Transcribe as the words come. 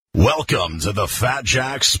Welcome to the Fat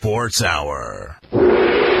Jack Sports Hour. What's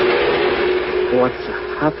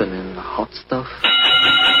happening, the hot stuff?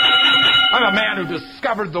 I'm a man who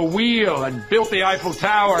discovered the wheel and built the Eiffel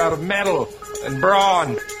Tower out of metal and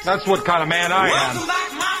brawn. That's what kind of man I am. Welcome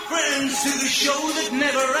back, my friends, to the show that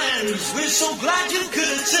never ends. We're so glad you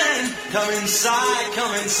could attend. Come inside,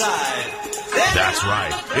 come inside. That's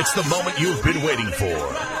right. It's the moment you've been waiting for.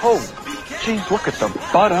 Oh, geez, look at the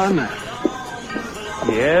butt on that.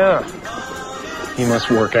 Yeah. He must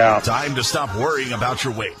work out. Time to stop worrying about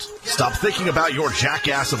your weight. Stop thinking about your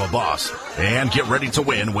jackass of a boss. And get ready to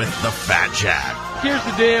win with the Fat Jack. Here's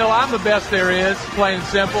the deal. I'm the best there is, plain and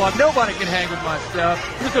simple. Nobody can hang with my stuff.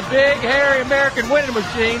 Just a big, hairy American winning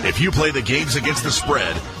machine. If you play the games against the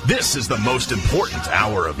spread, this is the most important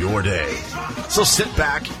hour of your day. So sit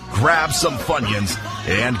back, grab some Funyuns,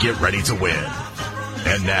 and get ready to win.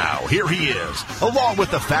 And now, here he is, along with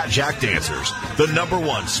the Fat Jack Dancers, the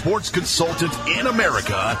 #1 sports consultant in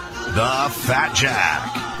America, the Fat Jack.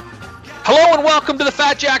 Hello and welcome to the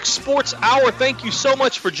Fat Jack Sports Hour. Thank you so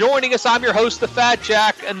much for joining us. I'm your host, the Fat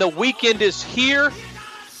Jack, and the weekend is here.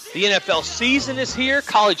 The NFL season is here.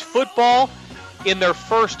 College football in their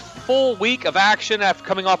first full week of action after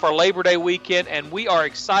coming off our Labor Day weekend, and we are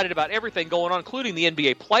excited about everything going on, including the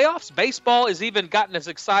NBA playoffs. Baseball has even gotten us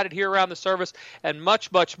excited here around the service, and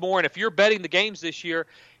much, much more. And if you're betting the games this year,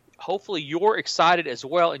 hopefully you're excited as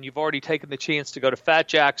well, and you've already taken the chance to go to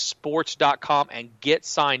fatjacksports.com and get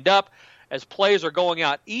signed up, as players are going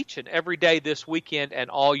out each and every day this weekend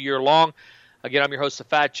and all year long. Again, I'm your host, the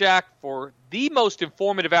Fat Jack, for the most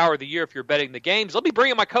informative hour of the year if you're betting the games. Let me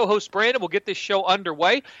bring in my co-host, Brandon. We'll get this show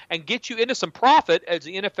underway and get you into some profit as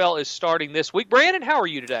the NFL is starting this week. Brandon, how are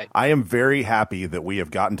you today? I am very happy that we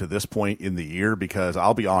have gotten to this point in the year because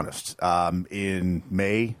I'll be honest, in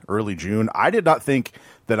May, early June, I did not think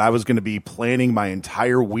that I was going to be planning my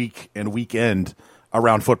entire week and weekend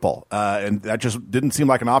around football. And that just didn't seem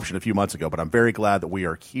like an option a few months ago, but I'm very glad that we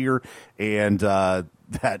are here and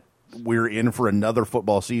that we're in for another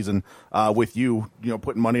football season with you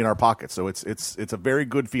putting money in our pockets. So it's a very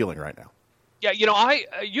good feeling right now. Yeah, you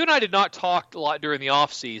and I did not talk a lot during the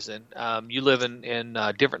off season. You live in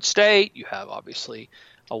a different state. You have obviously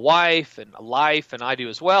a wife and a life, and I do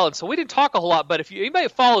as well. And so we didn't talk a whole lot. But if anybody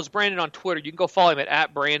follows Brandon on Twitter, you can go follow him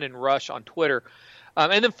at Brandon Rush on Twitter.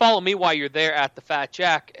 And then follow me while you're there at the Fat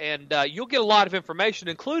Jack, and you'll get a lot of information,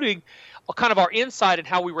 including kind of our insight and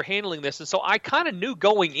how we were handling this. And so I kind of knew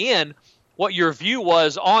going in what your view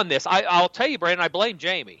was on this. I'll tell you, Brandon, I blame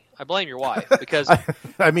Jamie. I blame your wife because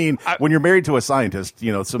when you're married to a scientist,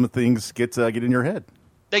 some things get in your head.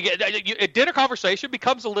 A dinner conversation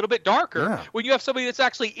becomes a little bit darker when you have somebody that's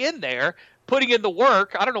actually in there putting in the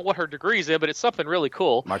work. I don't know what her degree's in, but it's something really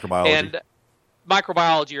cool.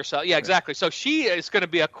 Microbiology or so. Yeah, exactly. So she is going to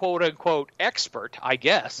be a quote-unquote expert, I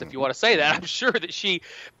guess, if you want to say that. I'm sure that she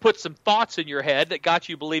put some thoughts in your head that got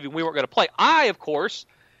you believing we weren't going to play. I, of course,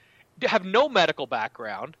 have no medical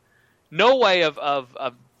background, no way of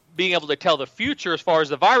being able to tell the future as far as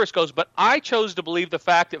the virus goes, but I chose to believe the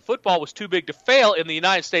fact that football was too big to fail in the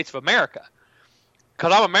United States of America.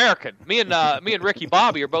 Because I'm American. Me and Ricky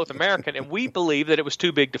Bobby are both American, and we believe that it was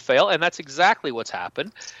too big to fail, and that's exactly what's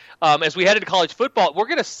happened. As we head into college football, we're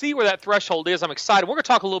going to see where that threshold is. I'm excited. We're going to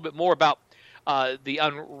talk a little bit more about the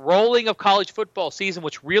unrolling of college football season,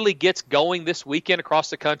 which really gets going this weekend across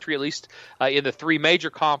the country, at least in the three major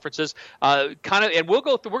conferences. And we're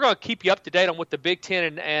going to keep you up to date on what the Big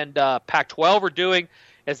Ten and Pac-12 are doing,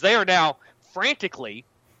 as they are now frantically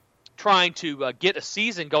trying to get a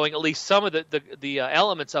season going. At least some of the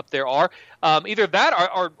elements up there are either that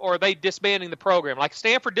or are they disbanding the program, like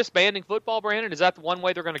Stanford disbanding football. Brandon, is that the one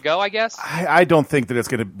way they're going to go? I guess I don't think that it's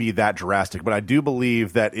going to be that drastic, but I do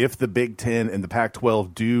believe that if the Big Ten and the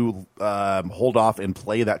Pac-12 do hold off and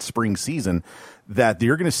play that spring season, that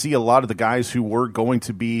you're going to see a lot of the guys who were going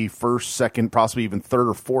to be first, second, possibly even third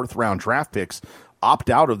or fourth round draft picks opt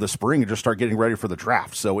out of the spring and just start getting ready for the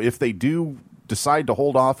draft. So if they do decide to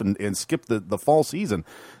hold off and skip the fall season,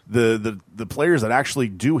 the players that actually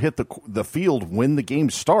do hit the field when the game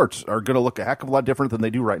starts are going to look a heck of a lot different than they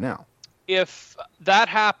do right now. If that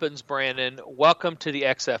happens, Brandon, welcome to the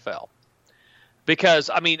XFL. Because,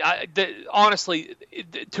 honestly,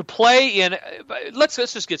 to play in – let's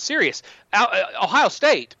just get serious. Ohio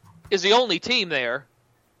State is the only team there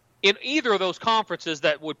in either of those conferences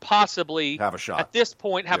that would possibly have a shot at this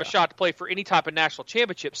point a shot to play for any type of national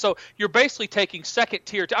championship. So you're basically taking second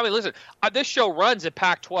tier. Listen, this show runs in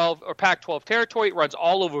Pac-12 or Pac-12 territory. It runs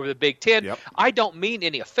all over the Big Ten. Yep. I don't mean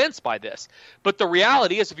any offense by this, but the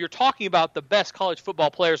reality is if you're talking about the best college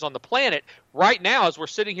football players on the planet right now, as we're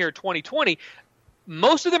sitting here in 2020,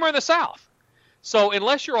 Most of them are in the South. So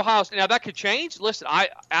unless you're Ohio State, now that could change. Listen,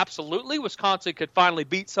 absolutely, Wisconsin could finally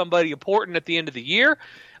beat somebody important at the end of the year.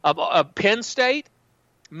 Penn State,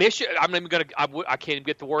 Michigan. I'm not even going to. I can't even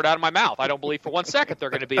get the word out of my mouth. I don't believe for 1 second they're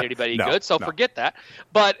going to beat anybody good. So forget that.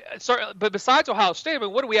 But besides Ohio State, I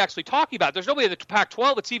mean, what are we actually talking about? There's nobody in the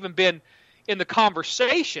Pac-12 that's even been in the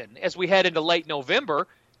conversation as we head into late November,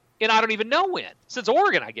 and I don't even know when, since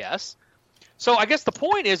Oregon, I guess. So I guess the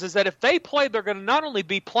point is that if they play, they're going to not only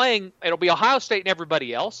be playing, it'll be Ohio State and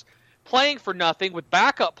everybody else, playing for nothing with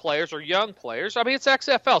backup players or young players. I mean, it's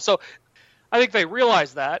XFL. So I think they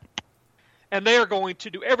realize that, and they are going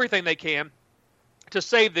to do everything they can to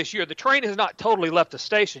save this year. The train has not totally left the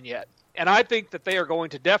station yet, and I think that they are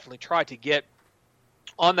going to definitely try to get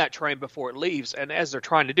on that train before it leaves, and as they're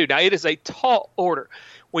trying to do. Now, it is a tall order.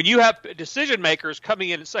 When you have decision makers coming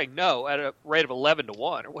in and saying no at a rate of 11-1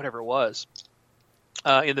 or whatever it was,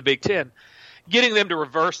 in the Big Ten, getting them to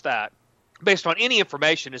reverse that based on any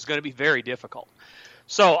information is going to be very difficult.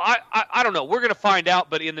 So I don't know. We're going to find out.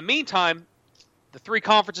 But in the meantime, the 3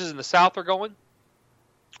 conferences in the South are going.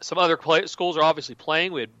 Some other schools are obviously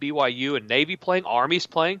playing. We had BYU and Navy playing. Army's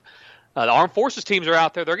playing. The Armed Forces teams are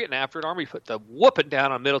out there. They're getting after it. Army put the whooping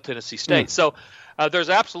down on Middle Tennessee State. So there's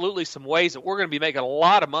absolutely some ways that we're going to be making a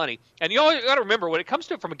lot of money. And you got to remember, when it comes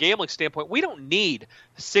to it from a gambling standpoint, we don't need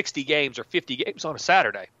 60 games or 50 games on a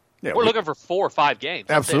Saturday. Yeah, we're looking for 4 or 5 games.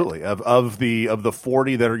 Absolutely. Of the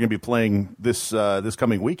 40 that are going to be playing this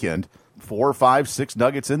coming weekend, 4, 5, 6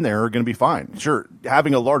 nuggets in there are going to be fine. Sure,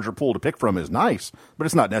 having a larger pool to pick from is nice, but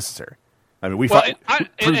it's not necessary. I mean, we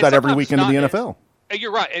prove that every weekend in the NFL.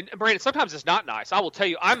 You're right, and Brandon, sometimes it's not nice. I will tell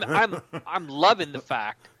you, I'm loving the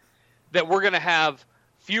fact that we're going to have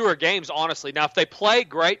fewer games, honestly. Now, if they play,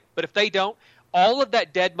 great, but if they don't, all of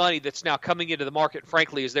that dead money that's now coming into the market,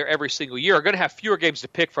 frankly, is there every single year, are going to have fewer games to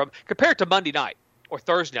pick from compared to Monday night or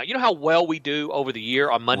Thursday night. You know how well we do over the year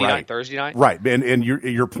on Monday night and Thursday night? Right, and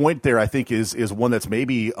your point there, I think, is one that's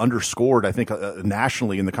maybe underscored, I think,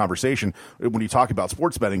 nationally in the conversation when you talk about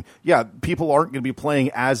sports betting. Yeah, people aren't going to be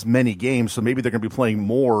playing as many games, so maybe they're going to be playing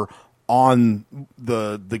more on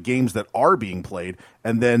the games that are being played,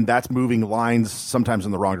 and then that's moving lines sometimes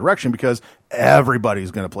in the wrong direction because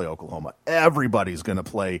everybody's going to play Oklahoma. Everybody's going to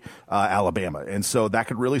play Alabama, and so that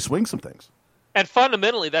could really swing some things. And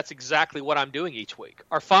fundamentally, that's exactly what I'm doing each week,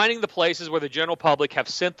 are finding the places where the general public have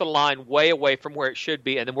sent the line way away from where it should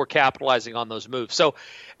be, and then we're capitalizing on those moves. So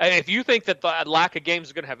if you think that the lack of games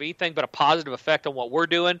is going to have anything but a positive effect on what we're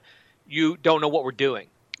doing, you don't know what we're doing.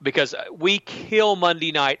 Because we kill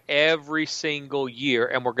Monday night every single year,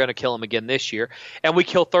 and we're going to kill them again this year. And we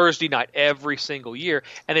kill Thursday night every single year,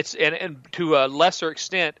 and it's and to a lesser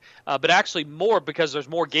extent, but actually more because there's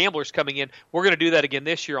more gamblers coming in. We're going to do that again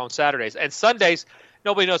this year on Saturdays and Sundays.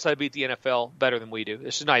 Nobody knows how to beat the NFL better than we do.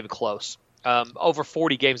 This is not even close. Over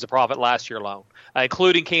 40 games of profit last year alone,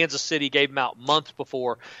 including Kansas City gave them out months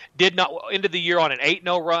before. Did not ended the year on an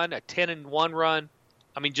 8-0 run, a 10-1 run.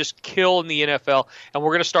 I mean, just killing the NFL, and we're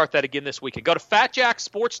going to start that again this weekend. Go to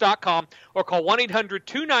FatJackSports.com or call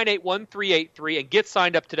 1-800-298-1383 and get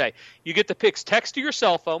signed up today. You get the picks text to your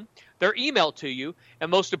cell phone, they're emailed to you,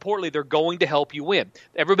 and most importantly, they're going to help you win.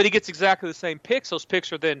 Everybody gets exactly the same picks. Those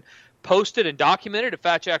picks are then posted and documented at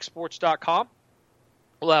FatJackSports.com.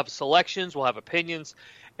 We'll have selections, we'll have opinions,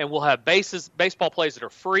 and we'll have baseball plays that are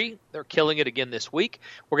free. They're killing it again this week.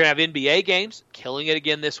 We're going to have NBA games, killing it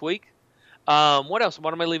again this week. What else?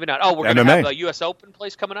 What am I leaving out? Oh, we're going to have a U.S. Open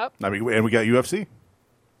place coming up. I mean, and we got UFC.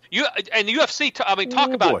 And the UFC,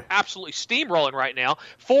 talk about absolutely steamrolling right now.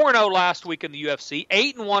 4-0 last week in the UFC,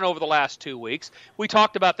 8-1 over the last 2 weeks. We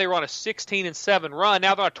talked about they were on a 16-7 run.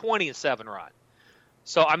 Now they're on a 20-7 run.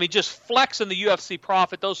 So, I mean, just flexing the UFC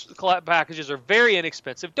profit. Those packages are very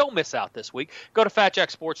inexpensive. Don't miss out this week. Go to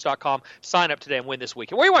FatJackSports.com, sign up today, and win this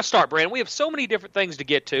weekend. Where do you want to start, Brandon? We have so many different things to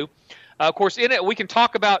get to. Of course, in it, we can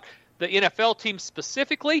talk about the NFL team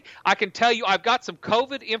specifically. I can tell you I've got some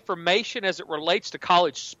COVID information as it relates to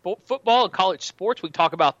college football and college sports. We can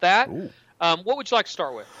talk about that. What would you like to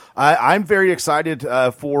start with? I'm very excited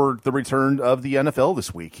for the return of the NFL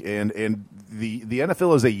this week, and the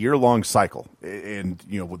NFL is a year-long cycle. And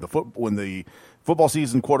you know, with when the football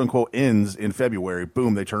season, quote unquote, ends in February,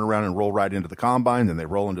 boom, they turn around and roll right into the combine, and they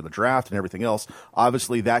roll into the draft and everything else.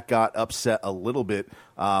 Obviously, that got upset a little bit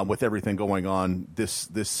with everything going on this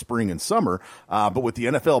spring and summer. But with the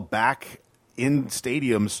NFL back in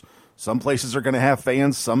stadiums, some places are going to have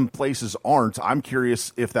fans, some places aren't. I'm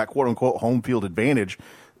curious if that quote unquote home field advantage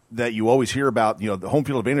that you always hear about, you know, the home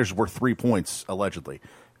field advantage is worth 3 points allegedly.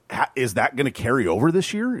 Is that going to carry over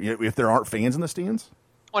this year if there aren't fans in the stands?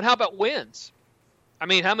 Well, and how about wins? I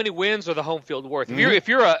mean, how many wins are the home field worth? If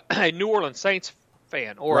you're a New Orleans Saints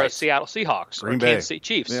fan or a Seattle Seahawks or Kansas City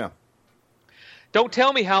Chiefs, don't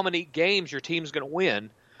tell me how many games your team's going to win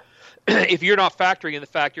if you're not factoring in the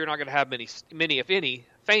fact you're not going to have many, if any,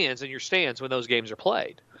 fans in your stands when those games are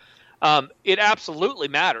played. It absolutely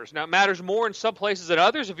matters. Now, it matters more in some places than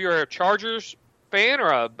others. If you're a Chargers fan or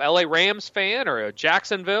a LA Rams fan or a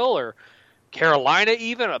Jacksonville or Carolina,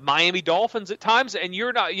 even a Miami Dolphins at times, and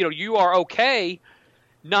you're not, you are okay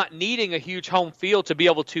not needing a huge home field to be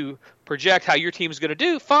able to project how your team is going to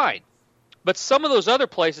do, fine. But some of those other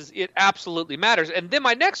places, it absolutely matters. And then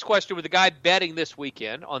my next question with the guy betting this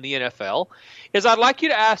weekend on the NFL is I'd like you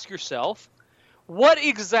to ask yourself, what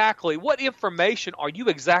information are you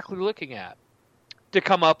exactly looking at to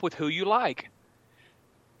come up with who you like?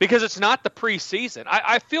 Because it's not the preseason.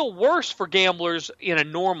 I feel worse for gamblers in a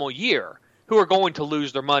normal year who are going to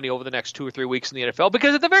lose their money over the next 2 or 3 weeks in the NFL,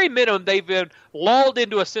 because at the very minimum, they've been lulled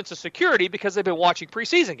into a sense of security because they've been watching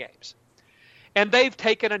preseason games. And they've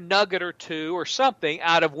taken a nugget or two or something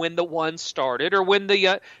out of when the one started, or when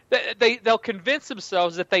they'll convince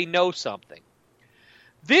themselves that they know something.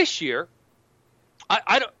 This year,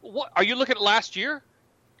 are you looking at last year?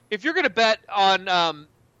 If you're going to bet on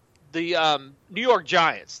the New York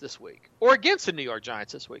Giants this week or against the New York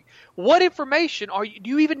Giants this week, what information do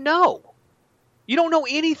you even know? You don't know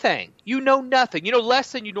anything. You know nothing. You know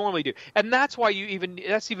less than you normally do. And that's why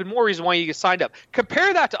that's even more reason why you get signed up.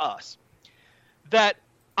 Compare that to us. That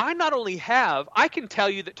I can tell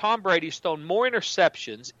you that Tom Brady's thrown more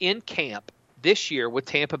interceptions in camp this year with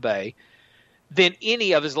Tampa Bay than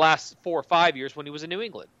any of his last 4 or 5 years when he was in New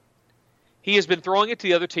England. He has been throwing it to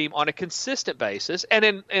the other team on a consistent basis.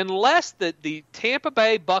 And unless the Tampa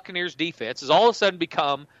Bay Buccaneers defense has all of a sudden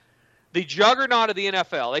become the juggernaut of the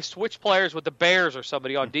NFL, they switch players with the Bears or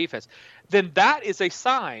somebody on defense, then that is a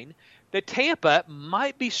sign that Tampa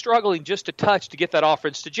might be struggling just a touch to get that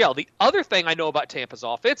offense to gel. The other thing I know about Tampa's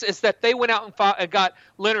offense is that they went out and got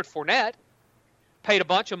Leonard Fournette, paid a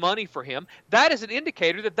bunch of money for him. That is an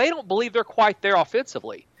indicator that they don't believe they're quite there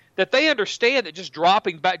offensively, that they understand that just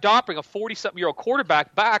dropping a 40-something-year-old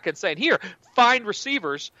quarterback back and saying, here, find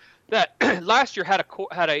receivers that last year had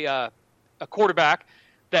a quarterback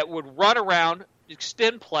that would run around,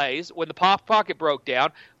 extend plays when the pocket broke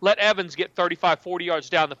down, let Evans get 35, 40 yards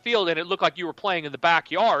down the field, and it looked like you were playing in the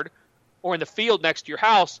backyard or in the field next to your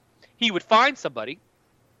house. He would find somebody.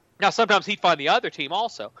 Now, sometimes he'd find the other team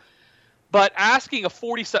also. But asking a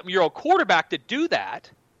 40-something-year-old quarterback to do that,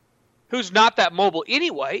 who's not that mobile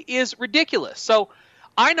anyway, is ridiculous. So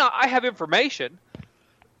I have information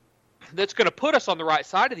that's going to put us on the right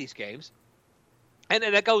side of these games, and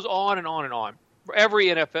that goes on and on and on. Every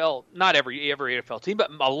NFL, not every NFL team, but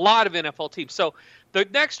a lot of NFL teams. So the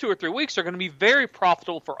next 2 or 3 weeks are going to be very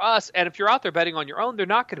profitable for us. And if you're out there betting on your own, they're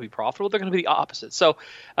not going to be profitable. They're going to be the opposite. So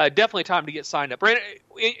definitely time to get signed up. Brandon,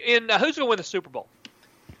 who's going to win the Super Bowl?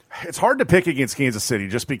 It's hard to pick against Kansas City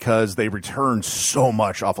just because they returned so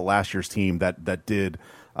much off of last year's team that did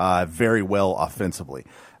very well offensively.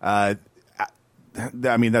 I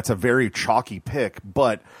mean, that's a very chalky pick,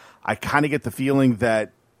 but I kind of get the feeling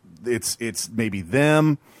that it's maybe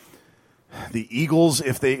them, the Eagles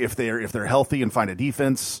if they're healthy and find a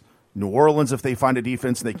defense, New Orleans if they find a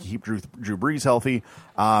defense and they can keep Drew Brees healthy.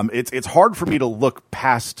 It's hard for me to look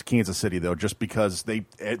past Kansas City though, just because they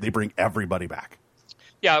bring everybody back.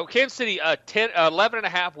 Yeah, Kansas City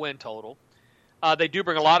 11.5 win total. They do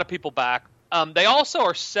bring a lot of people back. They also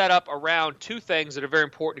are set up around two things that are very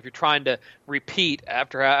important if you're trying to repeat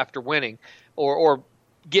after winning or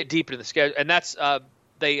get deep into the schedule, and that's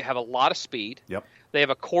they have a lot of speed. Yep. They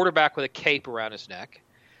have a quarterback with a cape around his neck.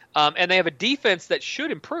 And they have a defense that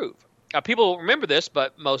should improve. People remember this,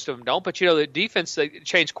 but most of them don't. But, the defense, they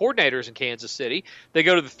changed coordinators in Kansas City. They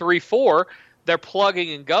go to the 3-4. They're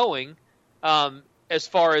plugging and going as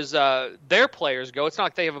far as their players go. It's not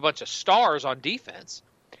like they have a bunch of stars on defense.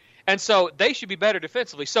 And so they should be better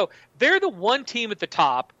defensively. So they're the one team at the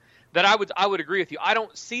top that I would agree with you. I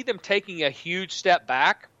don't see them taking a huge step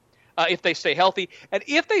back. If they stay healthy. And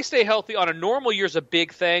if they stay healthy on a normal year is a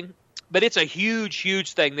big thing, but it's a huge,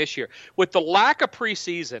 huge thing this year. With the lack of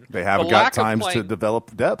preseason. They haven't got times to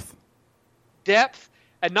develop depth.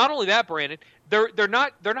 And not only that, Brandon, they're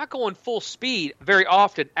not going full speed very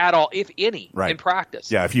often at all, if any, in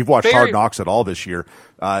practice. Yeah, if you've watched Hard Knocks at all this year,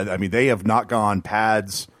 they have not gone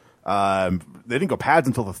pads. They didn't go pads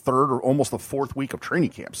until the third or almost the fourth week of training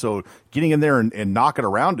camp. So getting in there and knocking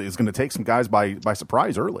around is going to take some guys by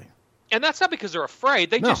surprise early. And that's not because they're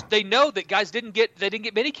afraid. They know that guys didn't get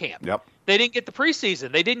minicamp. Yep. They didn't get the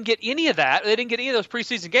preseason. They didn't get any of that. They didn't get any of those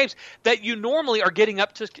preseason games that you normally are getting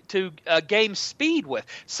up to game speed with.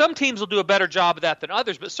 Some teams will do a better job of that than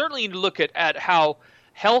others, but certainly you need to look at how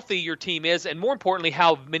healthy your team is, and more importantly,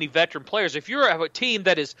 how many veteran players. If you're a team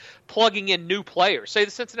that is plugging in new players, say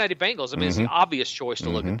the Cincinnati Bengals, I mean, it's an obvious choice to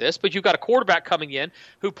look at this, but you've got a quarterback coming in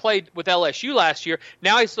who played with LSU last year.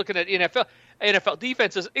 Now he's looking at NFL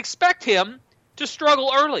defenses. Expect him to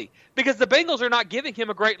struggle early because the Bengals are not giving him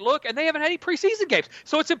a great look, and they haven't had any preseason games.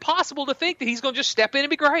 So it's impossible to think that he's going to just step in and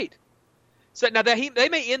be great. So now that they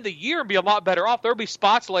may end the year and be a lot better off. There'll be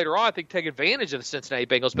spots later on, I think, take advantage of the Cincinnati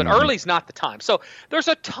Bengals, but early's not the time. So there's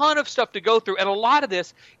a ton of stuff to go through, and a lot of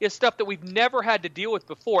this is stuff that we've never had to deal with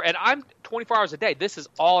before. And I'm 24 hours a day. This is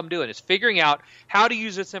all I'm doing is figuring out how to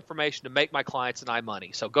use this information to make my clients and I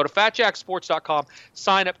money. So go to FatJackSports.com,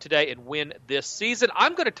 sign up today, and win this season. We're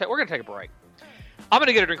going to take a break. I'm going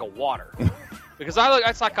to get a drink of water. Because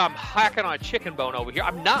it's like I'm hacking on a chicken bone over here.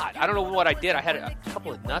 I'm not. I don't know what I did. I had a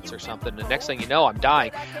couple of nuts or something. The next thing you know, I'm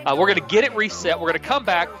dying. We're going to get it reset. We're going to come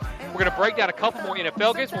back. We're going to break down a couple more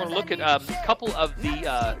NFL games. We're going to look at a couple of the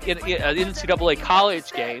NCAA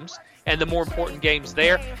college games and the more important games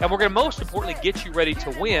there. And we're going to most importantly get you ready to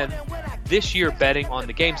win this year betting on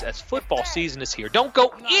the games as football season is here. Don't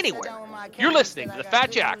go anywhere. You're listening to the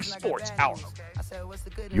Fat Jack Sports Hour.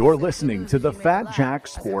 You're listening to the Fat Jack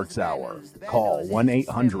Sports Hour. Call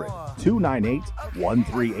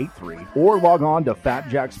 1-800-298-1383 or log on to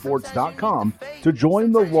fatjacksports.com to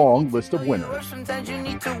join the long list of winners.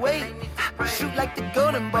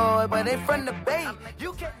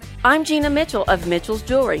 I'm Gina Mitchell of Mitchell's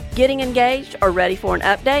Jewelry. Getting engaged or ready for an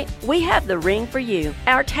update? We have the ring for you.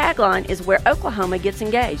 Our tagline is where Oklahoma gets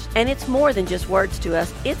engaged, and it's more than just words to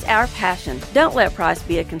us. It's our passion. Don't let price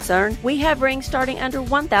be a concern. We have rings starting under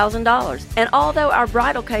 $1,000. And although our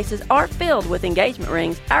bridal cases are filled with engagement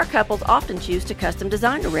rings, our couples often choose to custom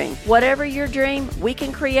design a ring. Whatever your dream, we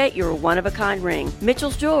can create your one-of-a-kind ring.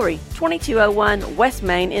 Mitchell's Jewelry, 2201 West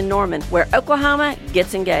Main in Norman, where Oklahoma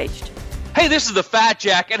gets engaged. Hey, this is the Fat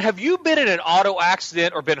Jack, and have you been in an auto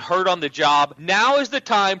accident or been hurt on the job? Now is the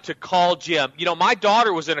time to call Jim. You know, my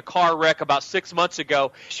daughter was in a car wreck about 6 months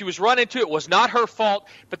ago. She was run into it. It was not her fault,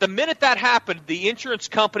 but the minute that happened, the insurance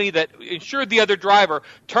company that insured the other driver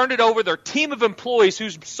turned it over their team of employees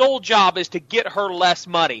whose sole job is to get her less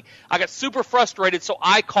money. I got super frustrated, so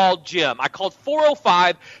I called Jim. I called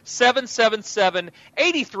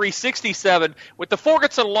 405-777-8367. With the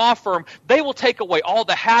Forgetson Law Firm, they will take away all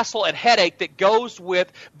the hassle and headache that goes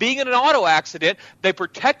with being in an auto accident. They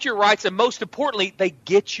protect your rights, and most importantly, they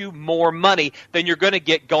get you more money than you're going to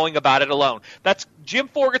get going about it alone. That's Jim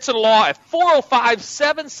Forgetson Law at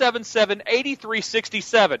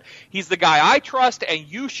 405-777-8367. He's the guy I trust, and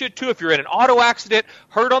you should too. If you're in an auto accident,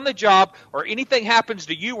 hurt on the job, or anything happens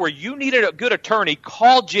to you where you need a good attorney,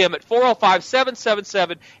 call Jim at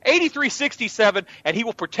 405-777-8367, and he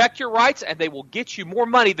will protect your rights, and they will get you more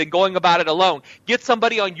money than going about it alone. Get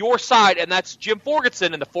somebody on your side, and that's Jim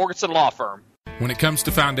Forgetson and the Forgetson Law Firm. When it comes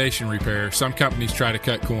to foundation repair, some companies try to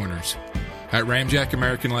cut corners. At Ramjack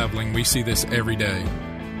American Leveling, we see this every day.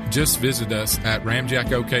 Just visit us at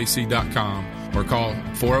ramjackokc.com or call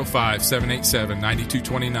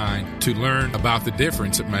 405-787-9229 to learn about the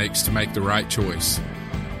difference it makes to make the right choice.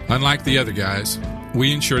 Unlike the other guys,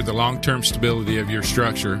 we ensure the long-term stability of your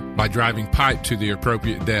structure by driving pipe to the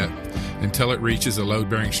appropriate depth until it reaches a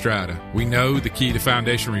load-bearing strata. We know the key to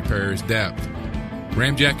foundation repair is depth.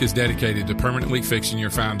 Ramjack is dedicated to permanently fixing your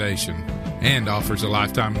foundation and offers a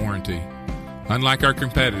lifetime warranty. Unlike our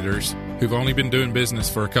competitors, who've only been doing business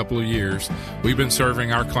for a couple of years, we've been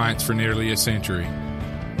serving our clients for nearly a century.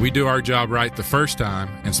 We do our job right the first time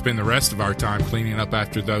and spend the rest of our time cleaning up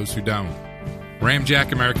after those who don't.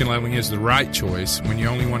 Ramjack American Leveling is the right choice when you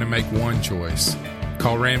only want to make one choice.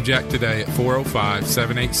 Call Ramjack today at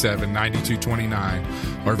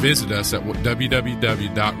 405-787-9229 or visit us at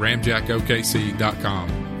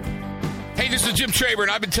www.ramjackokc.com. Hey, this is Jim Traber, and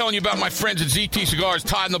I've been telling you about my friends at ZT Cigars,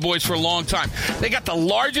 Todd and the boys, for a long time. They got the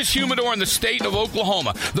largest humidor in the state of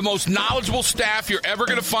Oklahoma, the most knowledgeable staff you're ever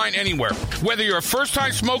going to find anywhere. Whether you're a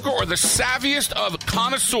first-time smoker or the savviest of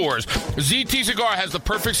connoisseurs, ZT Cigar has the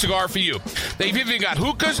perfect cigar for you. They've even got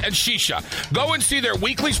hookahs and shisha. Go and see their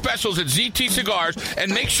weekly specials at ZT Cigars,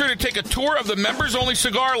 and make sure to take a tour of the members-only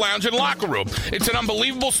cigar lounge and locker room. It's an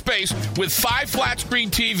unbelievable space with 5 flat-screen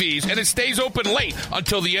TVs, and it stays open late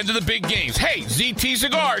until the end of the big game. Hey, ZT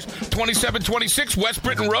Cigars, 2726 West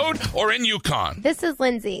Britain Road or in Yukon. This is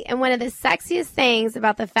Lindsay, and one of the sexiest things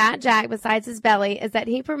about the Fat Jack besides his belly is that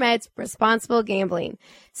he promotes responsible gambling.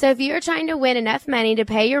 So if you're trying to win enough money money to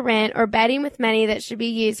pay your rent or betting with money that should be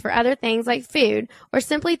used for other things like food, or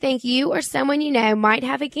simply think you or someone you know might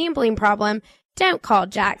have a gambling problem, don't call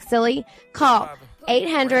Jack Silly. Call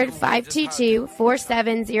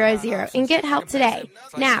 800-522-4700 and get help today.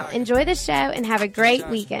 Now, enjoy the show and have a great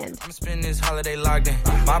weekend. I'm spending this holiday logged in.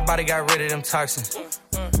 My body got rid of them toxins.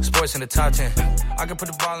 Sports in the top 10. I can put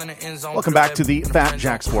the ball in the end zone. Welcome back to the Fat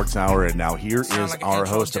Jack Sports Hour, and now here is our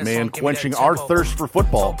host, a man quenching our thirst for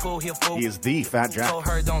football. He is the Fat Jack.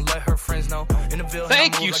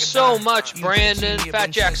 Thank you so much, Brandon.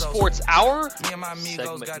 Fat Jack Sports Hour,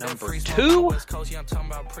 segment number 2.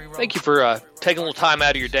 Thank you for taking a little time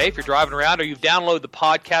out of your day. If you're driving around or you've downloaded the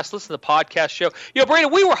podcast, listen to the podcast show. You know,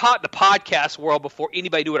 Brandon, we were hot in the podcast world before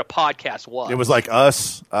anybody knew what a podcast was. It was like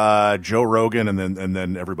us, Joe Rogan, and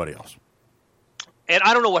then everybody else. And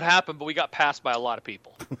I don't know what happened, but we got passed by a lot of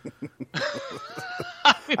people.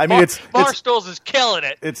 I mean, Barstools is killing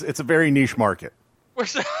it. It's a very niche market.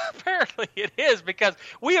 Apparently it is, because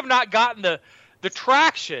we have not gotten the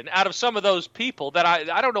traction out of some of those people that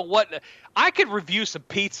I don't know what. I could review some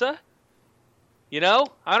pizza. You know,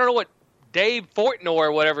 I don't know what Dave Fortnor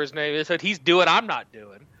or whatever his name is that he's doing. I'm not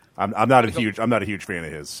doing. I'm not a huge fan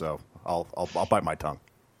of his, so I'll bite my tongue.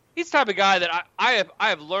 He's the type of guy that I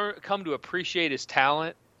have come to appreciate his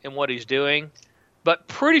talent and what he's doing, but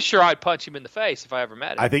pretty sure I'd punch him in the face if I ever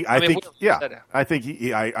met him. I think I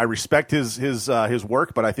respect his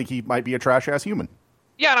work, but I think he might be a trash ass human.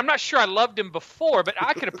 Yeah, and I'm not sure I loved him before, but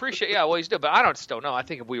I could appreciate what he's doing. But I just don't know. I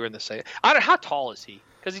think if we were in the same, how tall is he?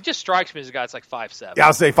 Because he just strikes me as a guy that's like 5'7". Yeah,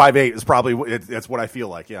 I'll say 5'8" is probably that's what I feel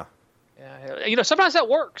like. Yeah. Yeah, you know, sometimes that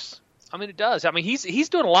works. I mean, it does. I mean, he's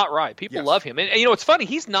doing a lot right. People love him, and you know, it's funny.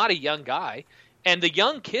 He's not a young guy, and the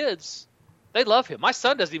young kids, they love him. My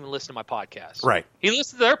son doesn't even listen to my podcast. Right. He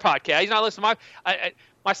listens to their podcast. He's not listening to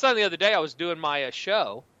my son. The other day, I was doing my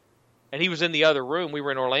show, and he was in the other room. We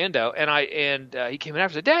were in Orlando, and he came in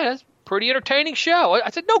after and said, "Dad, that's a pretty entertaining show." I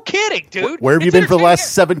said, "No kidding, dude. Where have you been for the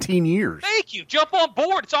last 17 years?" Thank you. Jump on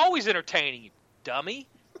board. It's always entertaining, you dummy.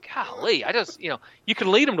 Golly, you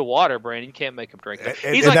can lead him to water, Brandon. You can't make him drink it.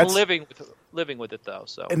 He's like living with it, though.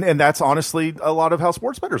 So, and that's honestly a lot of how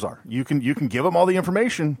sports bettors are. You can give them all the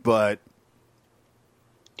information, but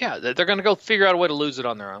yeah, they're going to go figure out a way to lose it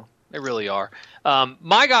on their own. They really are.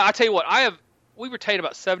 My guy, I tell you what, we retain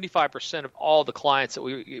about 75% of all the clients that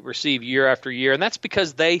we receive year after year, and that's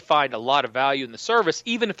because they find a lot of value in the service,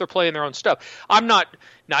 even if they're playing their own stuff. I'm not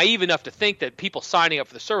naive enough to think that people signing up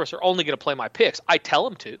for the service are only going to play my picks. I tell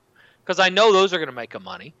them to, because I know those are going to make them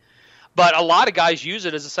money. But a lot of guys use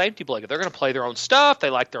it as a safety blanket. They're going to play their own stuff. They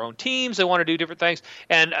like their own teams. They want to do different things.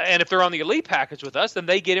 And if they're on the elite package with us, then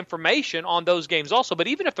they get information on those games also. But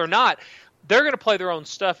even if they're not, they're going to play their own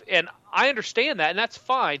stuff. And I understand that, and that's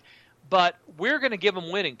fine. But we're going to give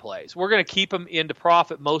them winning plays. We're going to keep them into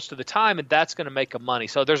profit most of the time, and that's going to make them money.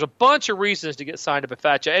 So there's a bunch of reasons to get signed up at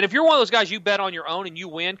Fat Jack. And if you're one of those guys, you bet on your own and you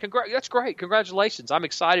win, that's great. Congratulations. I'm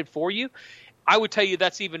excited for you. I would tell you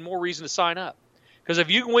that's even more reason to sign up. Because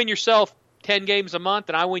if you can win yourself 10 games a month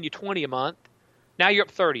and I win you 20 a month, now you're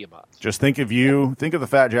up 30 a month. Just think of the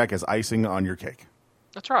Fat Jack as icing on your cake.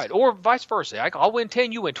 That's right. Or vice versa. I'll win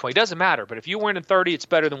 10, you win 20. Doesn't matter. But if you win in 30, it's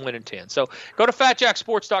better than winning 10. So go to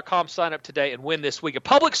fatjacksports.com, sign up today, and win this week. A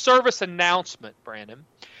public service announcement, Brandon.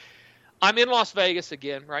 I'm in Las Vegas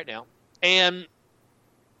again right now. And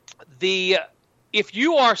if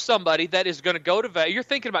you are somebody that is going to go to Vegas, you're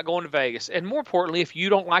thinking about going to Vegas, and more importantly, if you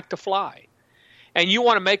don't like to fly and you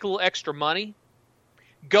want to make a little extra money,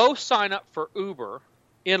 go sign up for Uber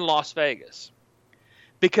in Las Vegas.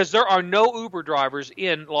 Because there are no Uber drivers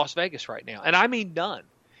in Las Vegas right now. And I mean none.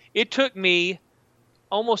 It took me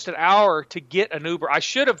almost an hour to get an Uber. I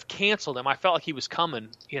should have canceled him. I felt like he was coming,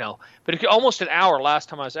 But it took almost an hour last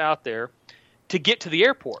time I was out there to get to the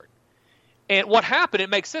airport. And what happened,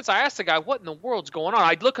 it makes sense. I asked the guy, what in the world's going on?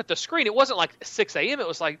 I'd look at the screen. It wasn't like 6 a.m. It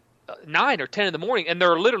was like 9 or 10 in the morning. And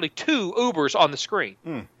there are literally 2 Ubers on the screen.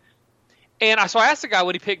 And so I asked the guy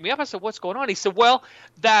when he picked me up, I said, what's going on? He said, well,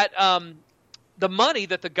 that the money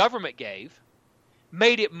that the government gave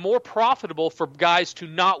made it more profitable for guys to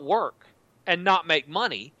not work and not make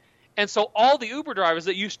money. And so all the Uber drivers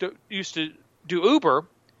that used to do Uber,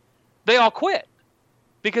 they all quit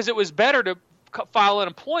because it was better to file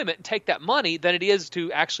unemployment and take that money than it is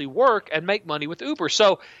to actually work and make money with Uber.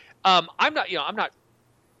 So I'm not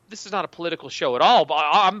this is not a political show at all, but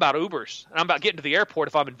I'm about Ubers, and I'm about getting to the airport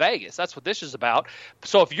if I'm in Vegas. That's what this is about.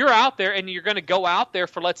 So if you're out there and you're going to go out there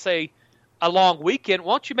for, let's say, a long weekend,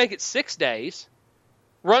 why don't you make it 6 days,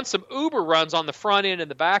 run some Uber runs on the front end and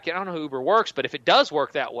the back end. I don't know how Uber works, but if it does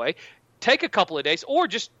work that way, take a couple of days, or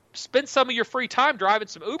just spend some of your free time driving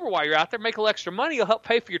some Uber while you're out there. Make a little extra money. It'll help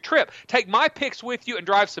pay for your trip. Take my picks with you and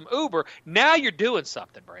drive some Uber. Now you're doing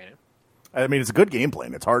something, Brandon. I mean, it's a good game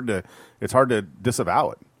plan. It's hard to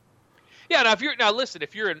disavow it. Yeah. If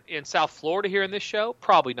you're in South Florida here in this show,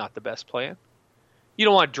 probably not the best plan. You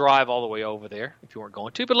don't want to drive all the way over there if you weren't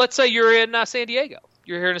going to. But let's say you're in San Diego.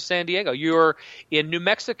 You're here in San Diego. You're in New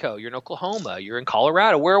Mexico. You're in Oklahoma. You're in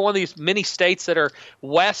Colorado. We're one of these many states that are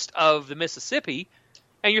west of the Mississippi.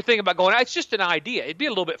 And you're thinking about going, it's just an idea. It'd be a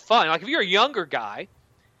little bit fun. Like if you're a younger guy,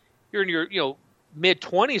 you're in your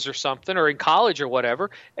mid-20s or something, or in college or whatever,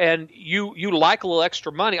 and you like a little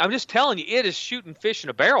extra money. I'm just telling you, it is shooting fish in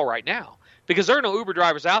a barrel right now. Because there are no Uber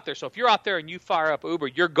drivers out there. So if you're out there and you fire up Uber,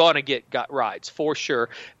 you're going to get rides for sure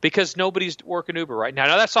because nobody's working Uber right now.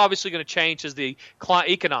 Now, that's obviously going to change as the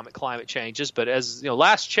economic climate changes. But as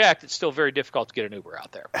last checked, it's still very difficult to get an Uber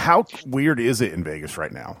out there. How weird is it in Vegas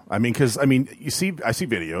right now? I mean, because I see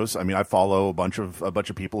videos. I mean, I follow a bunch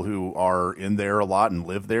of people who are in there a lot and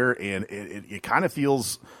live there, and it kind of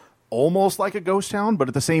feels almost like a ghost town, but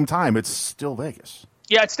at the same time, it's still Vegas.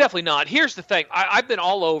 Yeah, it's definitely not. Here's the thing. I've been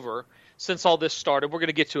all over since all this started. We're going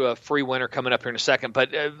to get to a free winner coming up here in a second,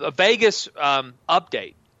 but a Vegas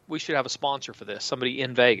update. We should have a sponsor for this. Somebody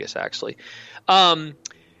in Vegas, actually.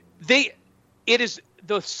 It is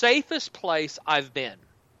the safest place I've been.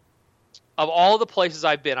 Of all the places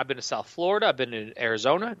I've been to South Florida, I've been in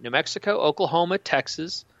Arizona, New Mexico, Oklahoma,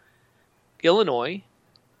 Texas, Illinois,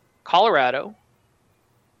 Colorado.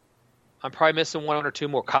 I'm probably missing one or two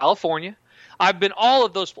more. California. I've been all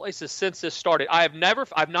of those places since this started. I've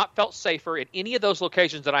not felt safer in any of those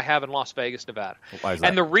locations than I have in Las Vegas, Nevada. Why is that?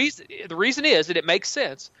 And the reason is, and it makes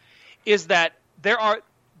sense, is that they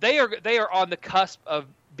are on the cusp of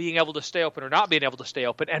being able to stay open or not being able to stay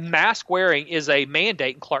open, and mask wearing is a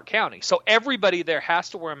mandate in Clark County. So everybody there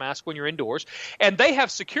has to wear a mask when you're indoors, and they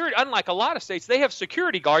have security. Unlike a lot of states, they have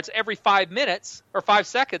security guards every 5 minutes or 5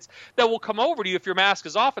 seconds that will come over to you if your mask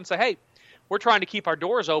is off and say, "Hey, we're trying to keep our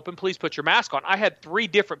doors open. Please put your mask on." I had 3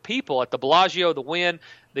 different people at the Bellagio, the Wynn,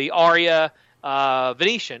 the Aria,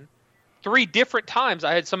 Venetian. 3 different times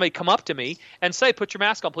I had somebody come up to me and say, "Put your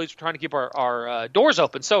mask on, please. We're trying to keep our doors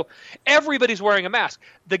open." So everybody's wearing a mask.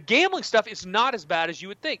 The gambling stuff is not as bad as you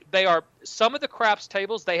would think. Some of the craps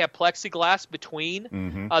tables, they have plexiglass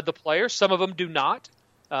between the players. Some of them do not.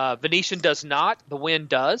 Venetian does not. The Wynn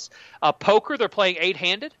does. Poker, they're playing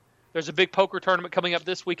 8-handed. There's a big poker tournament coming up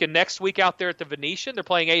this week and next week out there at the Venetian. They're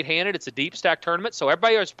playing 8-handed. It's a deep stack tournament, so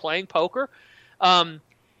everybody is playing poker. And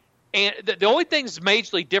the only things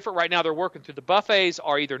majorly different right now they're working through, the buffets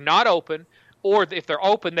are either not open, or if they're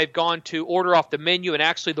open, they've gone to order off the menu. And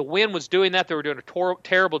actually, the Wynn was doing that. They were doing a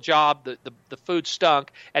terrible job. The food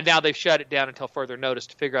stunk, and now they've shut it down until further notice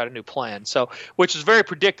to figure out a new plan. So, which is very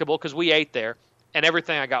predictable because we ate there, and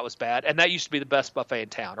everything I got was bad. And that used to be the best buffet in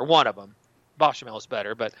town, or one of them. Bachamel is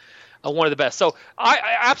better, but one of the best. So I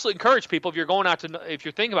absolutely encourage people, if you're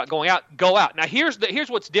thinking about going out, go out. Now here's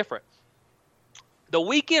what's different. The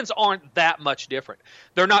weekends aren't that much different.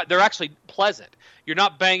 They're actually pleasant. You're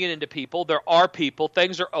not banging into people. There are people.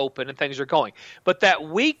 Things are open and things are going. But that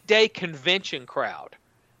weekday convention crowd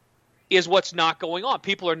is what's not going on.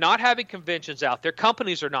 People are not having conventions out there.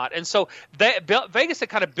 Companies are not. And so Vegas had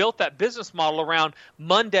kind of built that business model around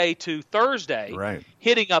Monday to Thursday, right,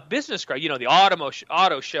 hitting up business crowd, the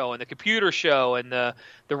auto show and the computer show and the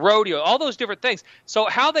rodeo, all those different things. So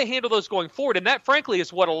how they handle those going forward, and that frankly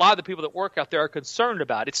is what a lot of the people that work out there are concerned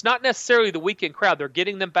about. It's not necessarily the weekend crowd. They're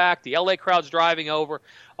getting them back. The LA crowd's driving over,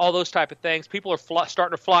 all those type of things. People are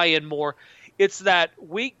starting to fly in more. It's that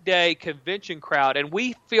weekday convention crowd, and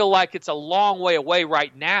we feel like it's a long way away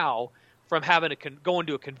right now from having to go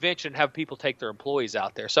into a convention and have people take their employees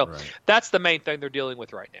out there. So That's the main thing they're dealing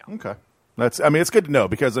with right now. Okay. It's good to know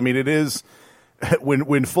because, it is,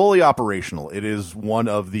 when fully operational, it is one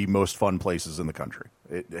of the most fun places in the country,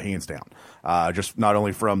 hands down. Just not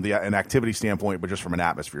only from an activity standpoint, but just from an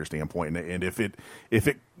atmosphere standpoint. And if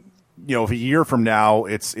a year from now,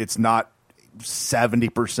 it's not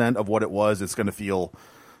 70% of what it was, it's going to feel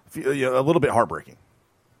a little bit heartbreaking.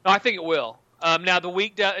 No, I think it will. Now the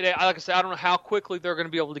weekday, like I said, I don't know how quickly they're going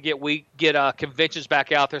to be able to get conventions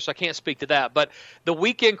back out there, so I can't speak to that. But the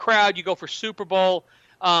weekend crowd, you go for Super Bowl.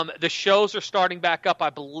 The shows are starting back up,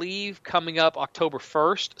 I believe, coming up October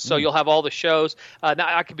 1st. So you'll have all the shows. Now,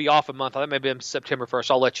 I could be off a month. I think maybe September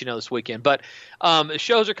 1st. I'll let you know this weekend. But the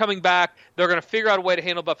shows are coming back. They're going to figure out a way to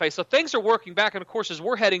handle buffets. So things are working back. And, of course, as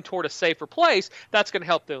we're heading toward a safer place, that's going to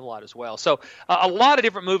help them a lot as well. So a lot of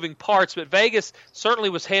different moving parts. But Vegas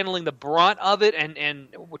certainly was handling the brunt of it and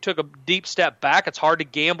took a deep step back. It's hard to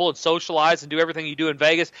gamble and socialize and do everything you do in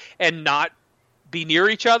Vegas and not be near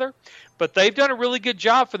each other. But they've done a really good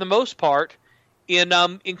job for the most part in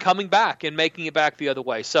coming back and making it back the other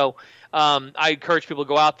way. So I encourage people to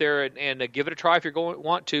go out there and give it a try if you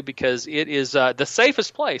want to, because it is the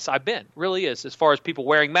safest place I've been. Really is, as far as people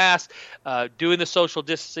wearing masks, doing the social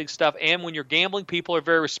distancing stuff. And when you're gambling, people are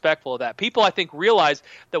very respectful of that. People, I think, realize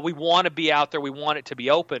that we want to be out there. We want it to be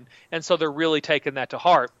open. And so they're really taking that to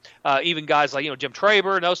heart. Even guys like, Jim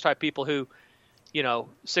Traber and those type of people who,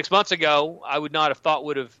 6 months ago, I would not have thought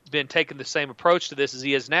would have been taking the same approach to this as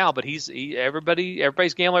he is now. But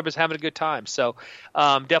everybody's gambling, everybody's having a good time. So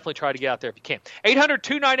definitely try to get out there if you can.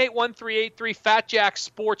 800-298-1383,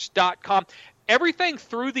 FatJackSports.com. Everything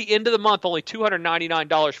through the end of the month, only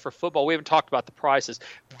 $299 for football. We haven't talked about the prices.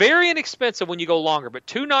 Very inexpensive when you go longer, but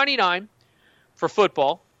 $299 for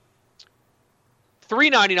football,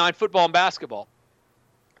 $399 football and basketball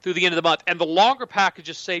through the end of the month. And the longer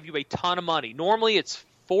packages save you a ton of money. Normally it's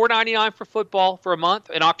 $4.99 for football for a month.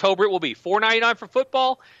 In October it will be $4.99 for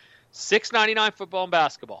football, $6.99 football and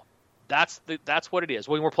basketball. That's what it is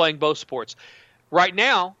when we're playing both sports. Right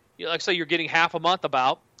now, like I say, you're getting half a month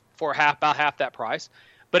about half that price.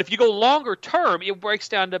 But if you go longer term, it breaks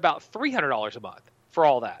down to about $300 a month for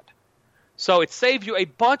all that. So it saves you a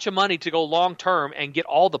bunch of money to go long term and get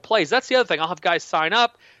all the plays. That's the other thing. I'll have guys sign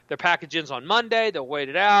up. Their package ends on Monday. They'll wait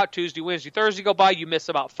it out. Tuesday, Wednesday, Thursday go by. You miss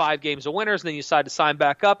about 5 games of winners, and then you decide to sign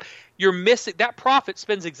back up. You're missing that profit.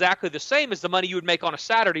 Spends exactly the same as the money you would make on a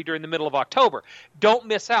Saturday during the middle of October. Don't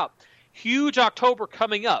miss out. Huge October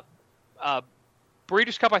coming up.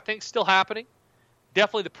 Breeders' Cup, I think, still happening.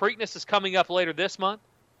 Definitely the Preakness is coming up later this month.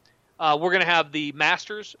 We're going to have the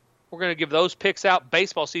Masters. We're going to give those picks out.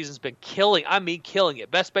 Baseball season's been killing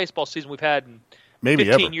it. Best baseball season we've had in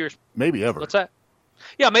 15 years. Maybe ever. What's that?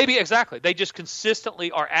 Yeah, maybe, exactly. They just consistently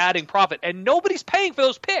are adding profit, and nobody's paying for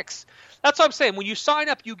those picks. That's what I'm saying. When you sign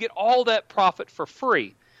up, you get all that profit for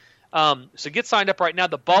free. So get signed up right now.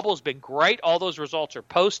 The bubble's been great. All those results are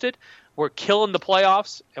posted. We're killing the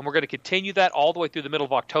playoffs, and we're going to continue that all the way through the middle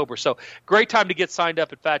of October. So great time to get signed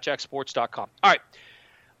up at FatJackSports.com. All right.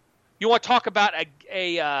 You want to talk about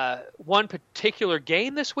a one particular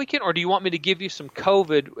game this weekend, or do you want me to give you some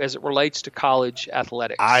COVID as it relates to college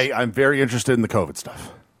athletics? I'm very interested in the COVID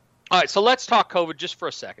stuff. All right, so let's talk COVID just for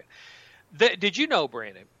a second. Did you know,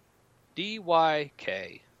 Brandon,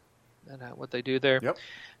 DYK, what they do there? Yep.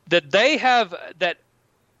 That they have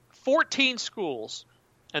 14 schools,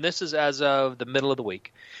 and this is as of the middle of the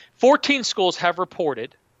week, 14 schools have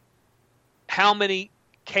reported how many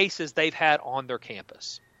cases they've had on their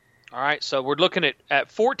campus. All right, so we're looking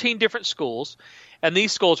at 14 different schools, and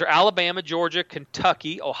these schools are Alabama, Georgia,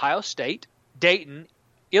 Kentucky, Ohio State, Dayton,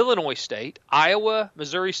 Illinois State, Iowa,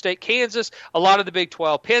 Missouri State, Kansas, a lot of the Big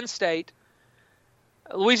 12, Penn State,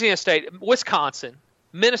 Louisiana State, Wisconsin,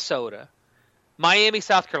 Minnesota, Miami,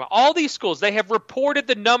 South Carolina. All these schools, they have reported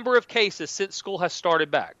the number of cases since school has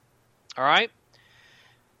started back. All right?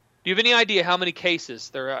 Do you have any idea how many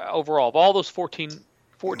cases there are overall of all those 14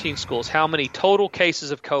 schools, how many total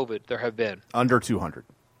cases of COVID there have been? Under 200.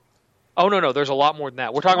 Oh, no. There's a lot more than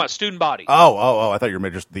that. We're talking about student body. Oh. I thought you were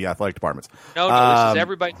just the athletic departments. No, this is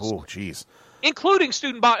everybody. Oh, jeez. Including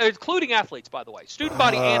including athletes, by the way. Student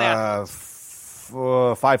body and athletes.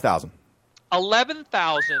 5,000.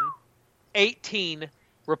 11,018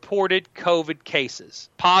 reported COVID cases,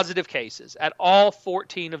 positive cases, at all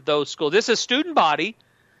 14 of those schools. This is student body.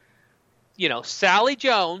 Sally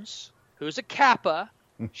Jones, who's a Kappa,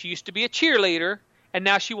 she used to be a cheerleader, and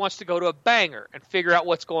now she wants to go to a banger and figure out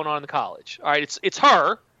what's going on in the college. All right, it's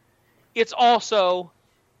her. It's also,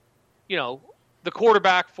 the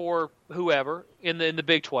quarterback for whoever in the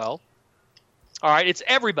Big 12. All right, it's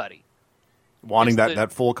everybody. Wanting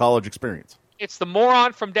that full college experience. It's the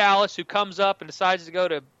moron from Dallas who comes up and decides to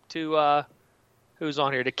go to who's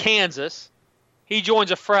on here, to Kansas. He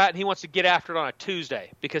joins a frat and he wants to get after it on a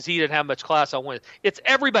Tuesday because he didn't have much class on Wednesday. It's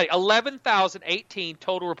everybody. 11,018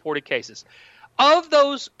 total reported cases. Of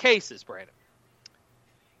those cases, Brandon,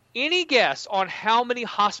 any guess on how many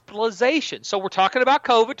hospitalizations? So we're talking about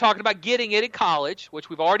COVID, talking about getting it in college, which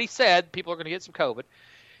we've already said people are going to get some COVID.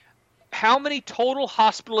 How many total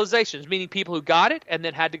hospitalizations, meaning people who got it and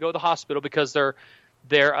then had to go to the hospital because their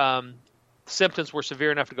symptoms were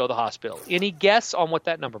severe enough to go to the hospital? Any guess on what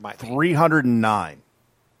that number might be? 309.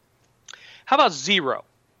 How about zero?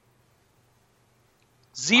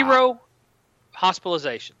 Zero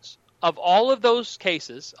hospitalizations. Of all of those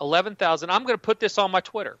cases, 11,000, I'm going to put this on my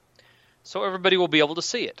Twitter so everybody will be able to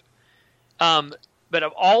see it. But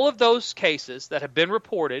of all of those cases that have been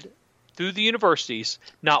reported through the universities,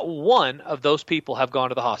 not one of those people have gone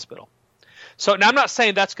to the hospital. So now I'm not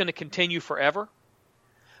saying that's going to continue forever,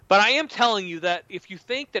 But I am telling you that if you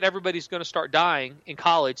think that everybody's going to start dying in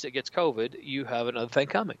college that gets COVID, you have another thing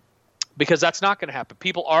coming, because that's not going to happen.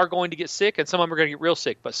 People are going to get sick, and some of them are going to get real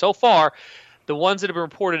sick. But so far, the ones that have been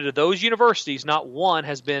reported at those universities, not one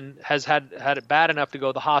has had it bad enough to go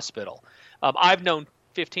to the hospital. I've known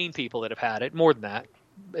 15 people that have had it, more than that,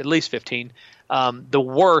 at least 15. The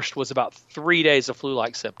worst was about 3 days of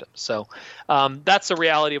flu-like symptoms. So that's the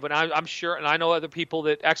reality of it. I'm sure, and I know other people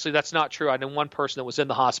that actually that's not true. I know one person that was in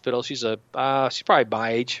the hospital. She's probably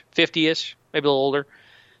my age, 50-ish, maybe a little older.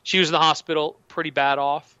 She was in the hospital, pretty bad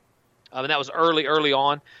off, and that was early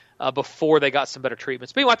on. Before they got some better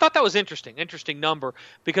treatments. But anyway, I thought that was interesting number,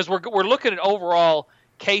 because we're looking at overall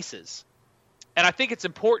cases. And I think it's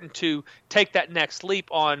important to take that next leap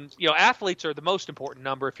on, athletes are the most important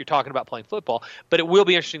number if you're talking about playing football, but it will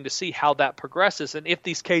be interesting to see how that progresses. And if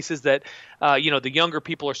these cases that, the younger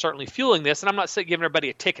people are certainly fueling this, and I'm not saying giving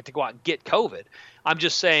everybody a ticket to go out and get COVID. I'm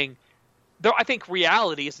just saying, I think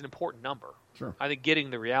reality is an important number. Sure. I think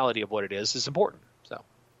getting the reality of what it is important.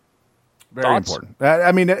 Very Thoughts? important.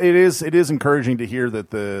 I mean, it is encouraging to hear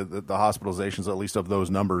that the hospitalizations, at least of those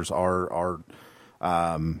numbers, are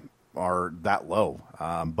that low.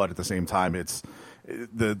 But at the same time,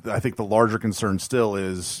 I think the larger concern still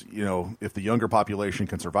is, if the younger population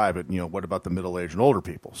can survive it, what about the middle-aged and older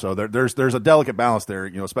people? So there's a delicate balance there,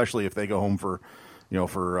 especially if they go home for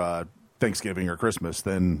Thanksgiving or Christmas,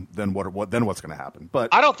 then what's going to happen? But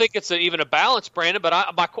I don't think it's even a balance, Brandon.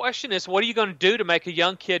 But my question is, what are you going to do to make a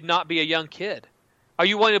young kid not be a young kid? Are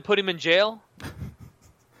you wanting to put him in jail?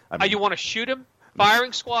 You want to shoot him?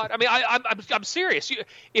 Firing squad? I mean, I'm serious.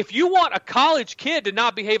 If you want a college kid to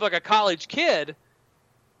not behave like a college kid,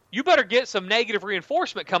 you better get some negative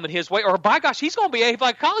reinforcement coming his way, or by gosh, he's going to behave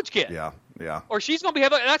like a college kid. Yeah. Or she's going to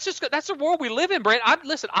behave like that's the world we live in, Brandon.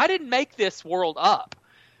 Listen, I didn't make this world up.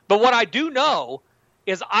 But what I do know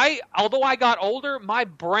is although I got older, my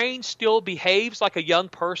brain still behaves like a young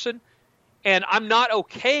person, and I'm not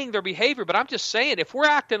okaying their behavior, but I'm just saying, if we're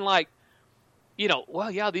acting like,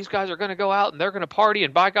 these guys are going to go out and they're going to party,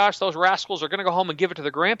 and by gosh, those rascals are going to go home and give it to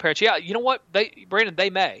their grandparents. Yeah, you know what, Brandon, they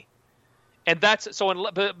may. And that's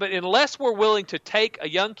so. But unless we're willing to take a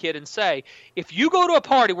young kid and say, if you go to a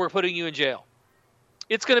party, we're putting you in jail,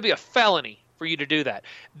 it's going to be a felony for you to do that,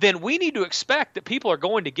 then we need to expect that people are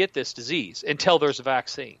going to get this disease until there's a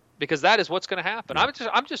vaccine, because that is what's going to happen.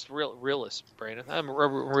 I'm just realist, Brandon. I'm a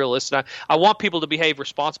realist. And I want people to behave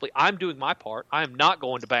responsibly. I'm doing my part. I am not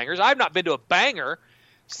going to bangers. I've not been to a banger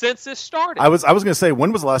since this started. I was going to say,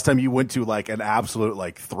 when was the last time you went to like an absolute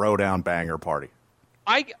throwdown banger party?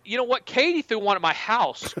 You know what? Katie threw one at my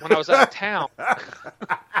house when I was out of town.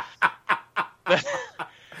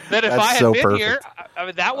 That if I had been here, I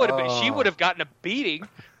mean, that would have been. She would have gotten a beating,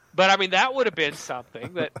 but I mean, that would have been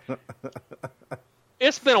something. That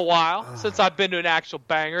it's been a while since I've been to an actual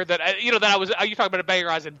banger. That I was. Are you talking about a banger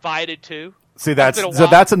I was invited to? See, that's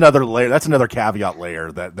another layer. That's another caveat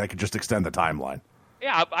layer that could just extend the timeline.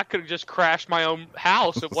 Yeah, I could have just crashed my own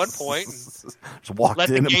house at one point and just walked let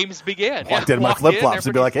in the games begin. Walked in my flip flops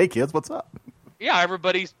and be like, "Hey, kids, what's up?" Yeah,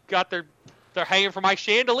 everybody's got they're hanging from my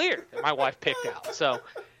chandelier that my wife picked out. So,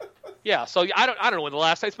 yeah, so I don't know when the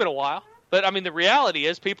last time. It's been a while, but I mean the reality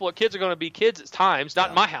is kids are going to be kids at times. Not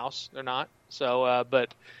in my house, they're not. So,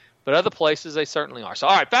 but other places they certainly are. So,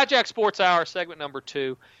 all right, Fat Jack Sports Hour segment number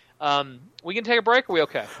 2. We can take a break. Are we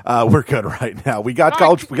okay? We're good right now. We got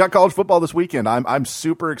college football this weekend. I'm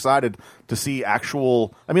super excited to see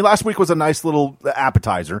actual. I mean, last week was a nice little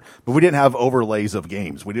appetizer, but we didn't have overlays of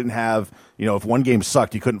games. We didn't have, if one game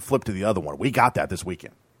sucked, you couldn't flip to the other one. We got that this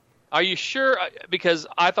weekend. Are you sure? Because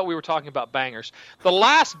I thought we were talking about bangers. The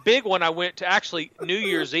last big one I went to, actually New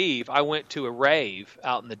Year's Eve, I went to a rave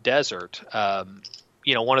out in the desert.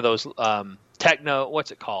 One of those techno.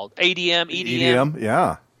 What's it called? EDM. EDM,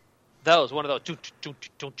 yeah. One of those.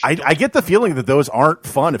 I get the feeling that those aren't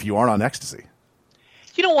fun if you aren't on ecstasy.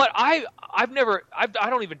 You know what? I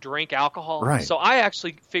don't even drink alcohol, right. So I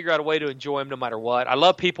actually figure out a way to enjoy them no matter what. I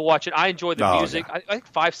love people watching. I enjoy the music. Yeah. I think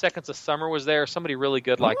 5 Seconds of Summer was there. Somebody really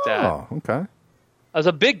good like that. Oh, okay. It was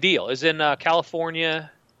a big deal. It's in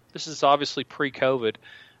California. This is obviously pre-COVID,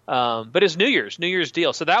 but it's New Year's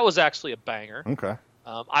deal. So that was actually a banger. Okay.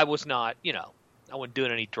 I was not, I wasn't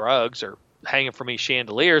doing any drugs or hanging from any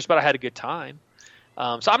chandeliers, but I had a good time.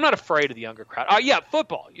 So I'm not afraid of the younger crowd. Yeah,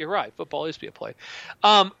 football. You're right. Football is being played.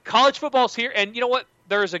 College football's here, and you know what?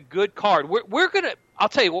 There's a good card. I'll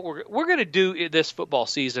tell you what we're gonna do this football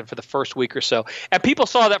season for the first week or so. And people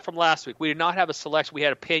saw that from last week. We did not have a selection. We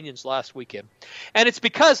had opinions last weekend, and it's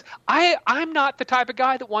because I'm not the type of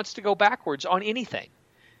guy that wants to go backwards on anything.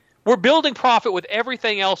 We're building profit with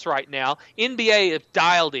everything else right now. NBA is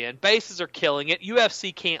dialed in. Bases are killing it.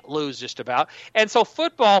 UFC can't lose just about. And so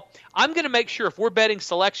football, I'm going to make sure if we're betting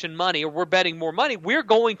selection money or we're betting more money, we're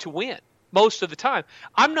going to win most of the time.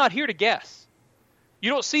 I'm not here to guess.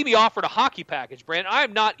 You don't see me offered a hockey package, Brandon. I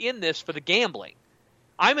am not in this for the gambling.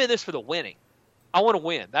 I'm in this for the winning. I want to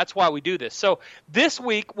win. That's why we do this. So this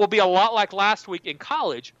week will be a lot like last week in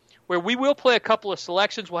college, where we will play a couple of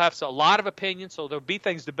selections. We'll have a lot of opinions, so there'll be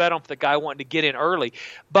things to bet on for the guy wanting to get in early.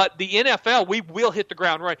 But the NFL, we will hit the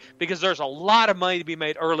ground running because there's a lot of money to be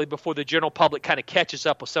made early before the general public kind of catches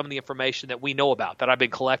up with some of the information that we know about, that I've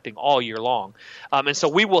been collecting all year long. And so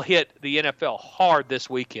we will hit the NFL hard this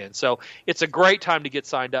weekend. So it's a great time to get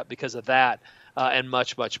signed up because of that and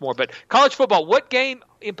much, much more. But college football, what game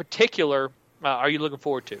in particular are you looking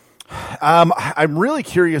forward to? I'm really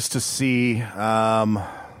curious to see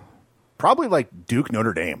probably like Duke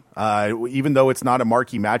Notre Dame, even though it's not a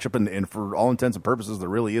marquee matchup, and for all intents and purposes, there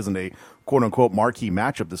really isn't a quote unquote marquee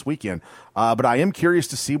matchup this weekend. But I am curious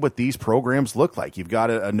to see what these programs look like. You've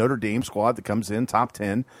got a Notre Dame squad that comes in top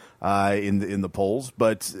 10 in the polls,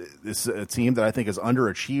 but it's a team that I think has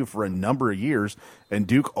underachieved for a number of years, and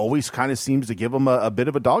Duke always kind of seems to give them a bit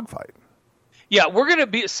of a dogfight. Yeah, we're going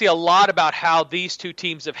to see a lot about how these two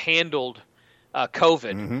teams have handled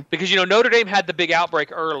COVID, because Notre Dame had the big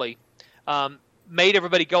outbreak early. Made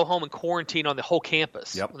everybody go home and quarantine on the whole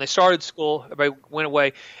campus. Yep. When they started school, everybody went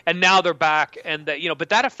away, and now they're back. And but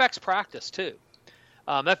that affects practice too.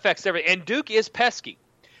 That affects everything. And Duke is pesky.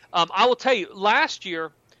 I will tell you, last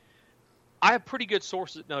year, I have pretty good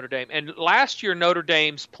sources at Notre Dame, and last year Notre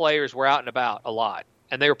Dame's players were out and about a lot,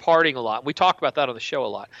 and they were partying a lot. We talked about that on the show a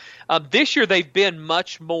lot. This year they've been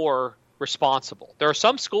much more responsible. There are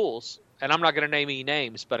some schools, and I'm not going to name any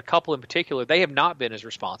names, but a couple in particular, they have not been as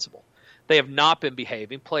responsible. They have not been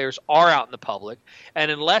behaving. Players are out in the public.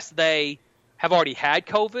 And unless they have already had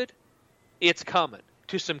COVID, it's coming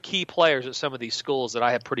to some key players at some of these schools that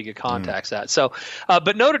I have pretty good contacts at. So,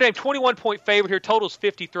 but Notre Dame, 21-point favorite here, total's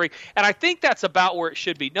 53. And I think that's about where it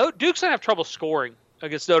should be. Duke's going to have trouble scoring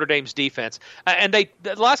against Notre Dame's defense. And the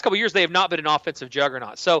last couple of years, they have not been an offensive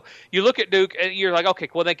juggernaut. So you look at Duke, and you're like, okay,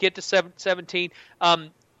 well, they get to 17.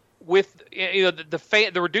 With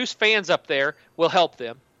the reduced fans up there will help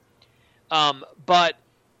them. But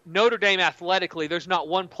Notre Dame athletically, there's not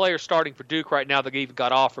one player starting for Duke right now that even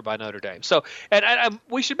got offered by Notre Dame. So, and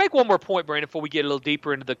we should make one more point, Brandon, before we get a little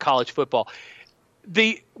deeper into the college football.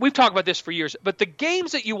 We've talked about this for years, but the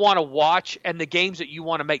games that you want to watch and the games that you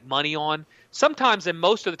want to make money on, sometimes and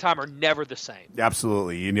most of the time, are never the same.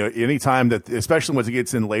 Absolutely. Anytime that, especially once it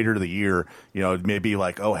gets in later to the year, it may be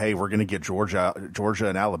like, oh, hey, we're going to get Georgia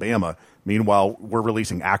and Alabama. Meanwhile, we're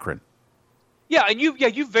releasing Akron. Yeah, and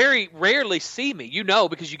you very rarely see me,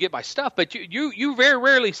 because you get my stuff, but you very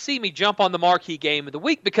rarely see me jump on the marquee game of the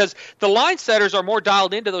week because the line setters are more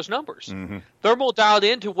dialed into those numbers. Mm-hmm. They're more dialed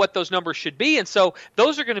into what those numbers should be, and so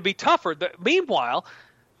those are going to be tougher. Meanwhile,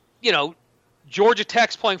 Georgia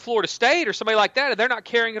Tech's playing Florida State or somebody like that, and they're not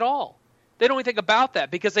caring at all. They don't even think about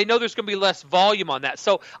that because they know there's going to be less volume on that.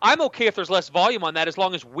 So I'm okay if there's less volume on that as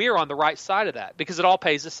long as we're on the right side of that because it all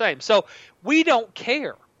pays the same. So we don't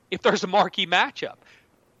care if there's a marquee matchup.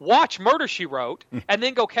 Watch Murder, She Wrote, and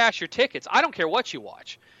then go cash your tickets. I don't care what you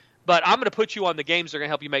watch. But I'm going to put you on the games that are going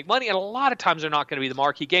to help you make money, and a lot of times they're not going to be the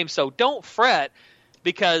marquee games. So don't fret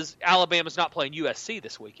because Alabama's not playing USC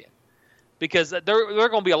this weekend because they're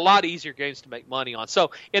going to be a lot easier games to make money on.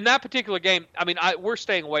 So in that particular game, we're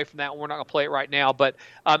staying away from that, and we're not going to play it right now. But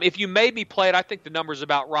if you made me play it, I think the number's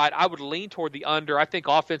about right. I would lean toward the under. I think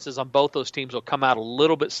offenses on both those teams will come out a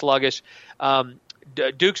little bit sluggish.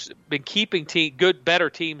 Duke's been keeping better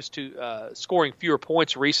teams to scoring fewer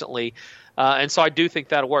points recently, and so I do think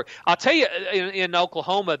that'll work. I'll tell you, in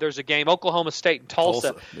Oklahoma, there's a game, Oklahoma State and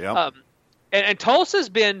Tulsa. Yeah. And Tulsa's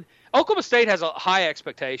been – Oklahoma State has high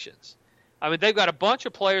expectations. They've got a bunch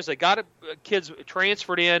of players. They got kids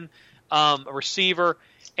transferred in, a receiver.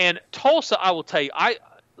 And Tulsa, I will tell you, I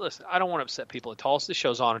don't want to upset people in Tulsa. This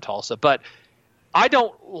show's on in Tulsa, but I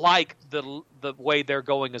don't like the way they're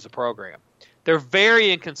going as a program. They're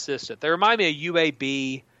very inconsistent. They remind me of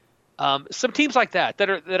UAB, some teams like that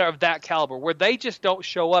are of that caliber, where they just don't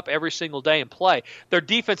show up every single day and play. Their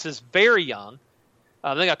defense is very young.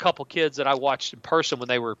 They got a couple kids that I watched in person when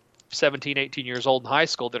they were 17, 18 years old in high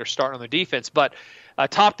school that are starting on their defense. But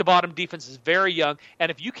top to bottom, defense is very young.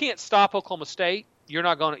 And if you can't stop Oklahoma State, you're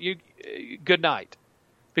not going to. Good night.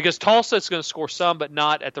 Because Tulsa is going to score some, but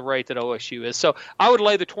not at the rate that OSU is. So I would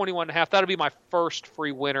lay the 21.5. That'll be my first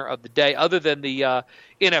free winner of the day, other than the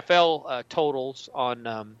NFL totals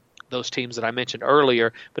on those teams that I mentioned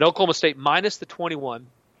earlier. But Oklahoma State minus the 21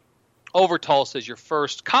 over Tulsa as your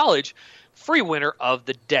first college free winner of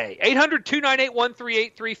the day.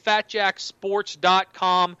 800-298-1383,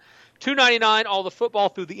 FatJackSports.com. $2.99 all the football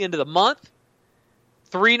through the end of the month.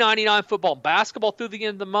 $3.99 football and basketball through the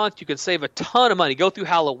end of the month. You can save a ton of money. Go through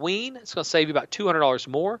Halloween. It's going to save you about $200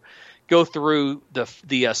 more. Go through the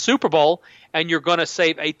Super Bowl, and you're going to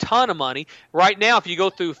save a ton of money. Right now, if you go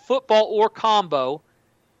through football or combo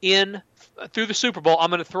through the Super Bowl, I'm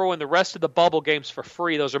going to throw in the rest of the bubble games for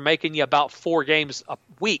free. Those are making you about 4 games a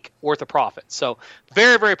week worth of profit. So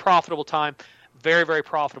very, very profitable time. Very, very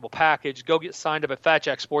profitable package. Go get signed up at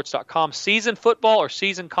FatJackSports.com. Season football or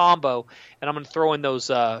season combo, and I'm going to throw in those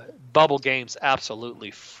bubble games absolutely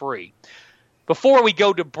free. Before we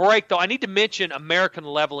go to break, though, I need to mention American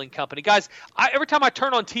Leveling Company. Guys, every time I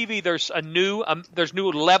turn on TV, there's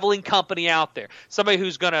new leveling company out there. Somebody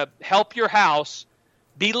who's going to help your house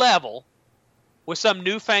be level with some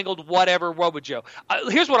newfangled whatever Robojoe.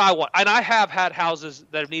 Here's what I want. And I have had houses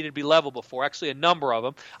that have needed to be level before, actually a number of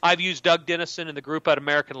them. I've used Doug Dennison and the group at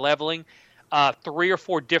American Leveling 3 or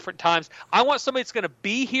 4 different times. I want somebody that's going to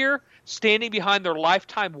be here standing behind their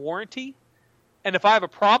lifetime warranty. And if I have a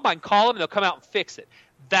problem, I can call them and they'll come out and fix it.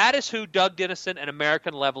 That is who Doug Dennison and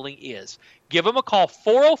American Leveling is. Give them a call,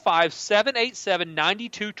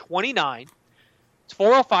 405-787-9229. It's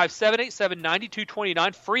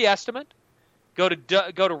 405-787-9229, free estimate. Go to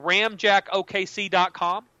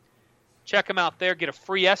ramjackokc.com. Check them out there. Get a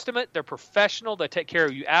free estimate. They're professional. They take care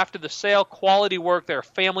of you after the sale. Quality work. They're a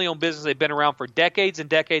family-owned business. They've been around for decades and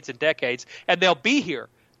decades and decades, and they'll be here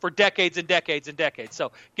for decades and decades and decades.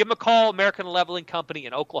 So give them a call, American Leveling Company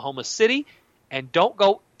in Oklahoma City, and don't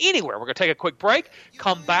go anywhere. We're going to take a quick break,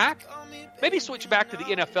 come back, maybe switch back to the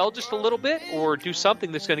NFL just a little bit, or do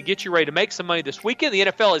something that's going to get you ready to make some money this weekend. The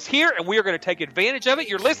NFL is here, and we are going to take advantage of it.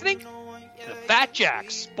 You're listening to the Fat Jack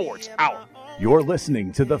Sports Hour. You're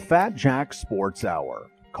listening to the Fat Jack Sports Hour.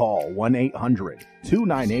 Call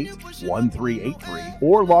 1-800-298-1383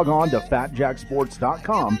 or log on to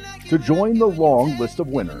FatJackSports.com to join the long list of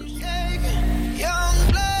winners.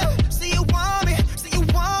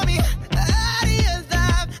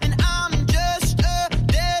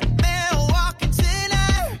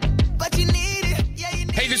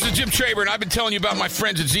 This is Jim Traber, and I've been telling you about my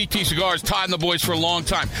friends at ZT Cigars, Todd and the boys, for a long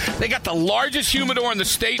time. They got the largest humidor in the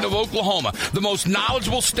state of Oklahoma, the most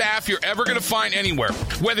knowledgeable staff you're ever going to find anywhere.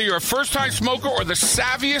 Whether you're a first-time smoker or the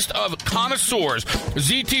savviest of connoisseurs,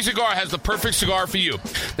 ZT Cigar has the perfect cigar for you.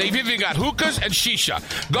 They've even got hookahs and shisha.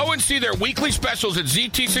 Go and see their weekly specials at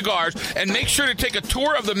ZT Cigars, and make sure to take a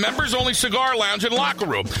tour of the members-only cigar lounge and locker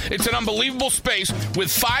room. It's an unbelievable space with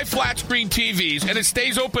 5 flat-screen TVs, and it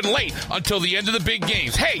stays open late until the end of the big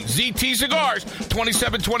games. Hey, ZT Cigars,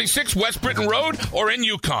 2726 West Britton Road or in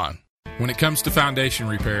Yukon. When it comes to foundation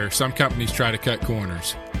repair, some companies try to cut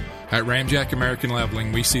corners. At Ramjack American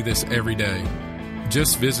Leveling, we see this every day.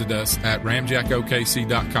 Just visit us at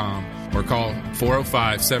ramjackokc.com or call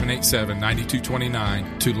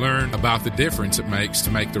 405-787-9229 to learn about the difference it makes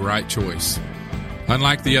to make the right choice.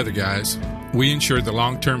 Unlike the other guys, we ensure the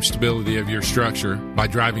long-term stability of your structure by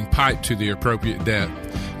driving pipe to the appropriate depth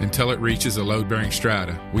until it reaches a load-bearing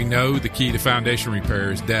strata. We know the key to foundation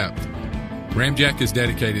repair is depth. Ramjack is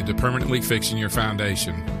dedicated to permanently fixing your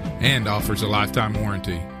foundation and offers a lifetime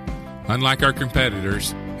warranty. Unlike our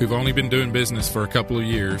competitors, who've only been doing business for a couple of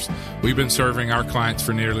years, we've been serving our clients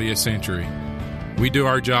for nearly a century. We do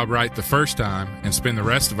our job right the first time and spend the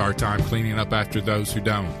rest of our time cleaning up after those who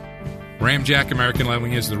don't. Ramjack American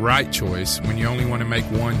Leveling is the right choice when you only want to make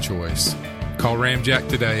one choice. Call Ramjack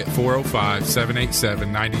today at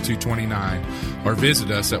 405-787-9229 or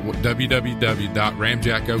visit us at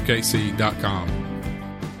www.ramjackokc.com.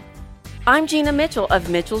 I'm Gina Mitchell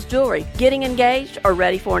of Mitchell's Jewelry. Getting engaged or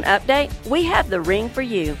ready for an update? We have the ring for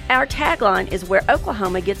you. Our tagline is where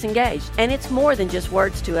Oklahoma gets engaged, and it's more than just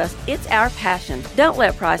words to us, it's our passion. Don't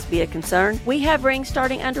let price be a concern. We have rings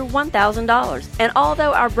starting under $1,000, and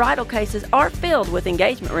although our bridal cases are filled with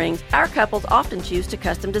engagement rings, our couples often choose to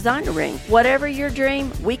custom design a ring. Whatever your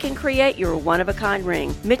dream, we can create your one-of-a-kind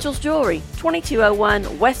ring. Mitchell's Jewelry,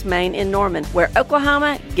 2201 West Main in Norman, where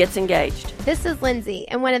Oklahoma gets engaged. This is Lindsay,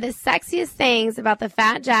 and one of the sexiest things about the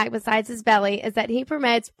Fat Jack besides his belly is that he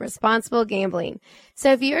promotes responsible gambling.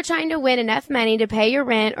 So if you're trying to win enough money to pay your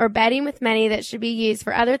rent or betting with money that should be used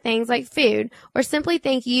for other things like food, or simply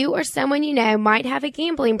think you or someone you know might have a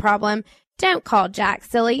gambling problem, don't call Jack,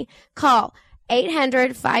 silly. Call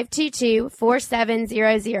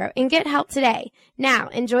 800-522-4700 and get help today. Now,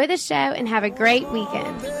 enjoy the show and have a great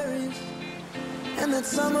weekend. And that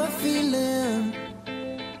summer feeling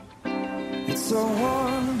It's so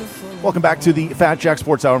wonderful. Welcome back to the Fat Jack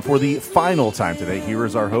Sports Hour. For the final time today, here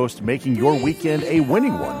is our host making your weekend a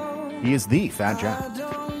winning one. He is the Fat Jack.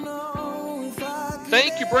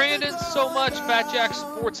 Thank you, Brandon, so much. Fat Jack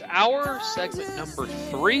Sports Hour, segment number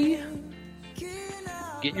 3.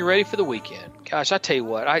 Getting you ready for the weekend. Gosh, I tell you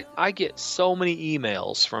what, I get so many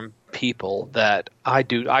emails from people that I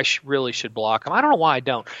really should block them. I don't know why I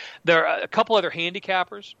don't. There are a couple other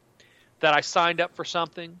handicappers that I signed up for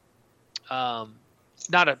something.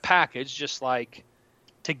 Not a package, just like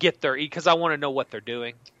to get their because I want to know what they're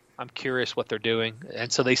doing. I'm curious what they're doing,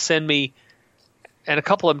 and so they send me, and a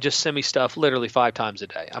couple of them just send me stuff literally 5 times a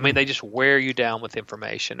day. I mean, they just wear you down with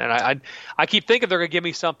information, and I keep thinking they're going to give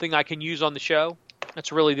me something I can use on the show.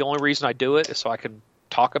 That's really the only reason I do it, is so I can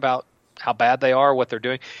talk about how bad they are, what they're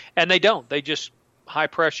doing, and they don't. They just high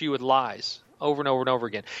pressure you with lies over and over and over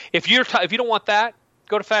again. If you don't want that,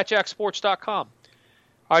 go to FatJackSports.com.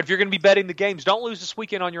 All right, if you're going to be betting the games, don't lose this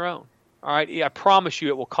weekend on your own. All right, I promise you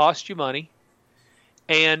it will cost you money.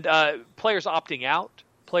 And players opting out,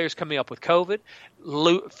 players coming up with COVID,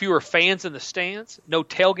 fewer fans in the stands, no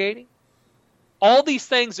tailgating. All these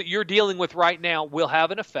things that you're dealing with right now will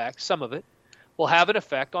have an effect, some of it, will have an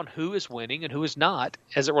effect on who is winning and who is not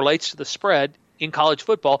as it relates to the spread in college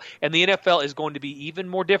football. And the NFL is going to be even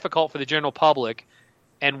more difficult for the general public.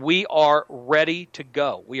 And we are ready to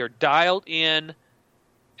go. We are dialed in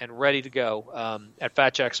and ready to go at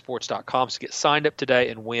FatJackSports.com. So get signed up today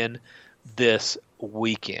and win this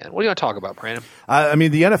weekend. What are you going to talk about, Brandon? I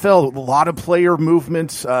mean, the NFL, a lot of player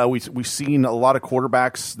movement. We've seen a lot of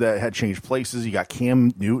quarterbacks that had changed places. You got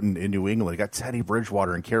Cam Newton in New England. You got Teddy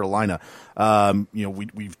Bridgewater in Carolina.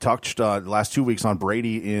 We've touched the last 2 weeks on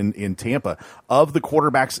Brady in Tampa. Of the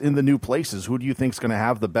quarterbacks in the new places, who do you think is going to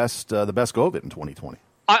have the best go of it in 2020?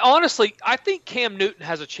 I think Cam Newton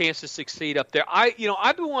has a chance to succeed up there. I've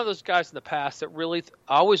been one of those guys in the past that really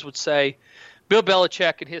I always would say Bill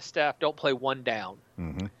Belichick and his staff don't play one down.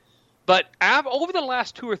 Mm-hmm. But over the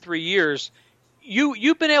last 2 or 3 years,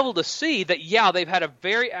 you've been able to see that, they've had a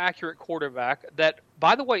very accurate quarterback that,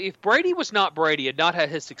 by the way, if Brady was not Brady and not had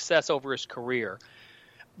his success over his career,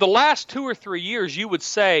 the last 2 or 3 years, you would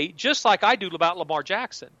say, just like I do about Lamar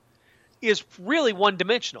Jackson, is really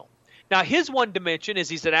one-dimensional. Now, his one dimension is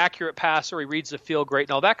he's an accurate passer, he reads the field great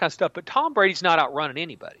and all that kind of stuff, but Tom Brady's not outrunning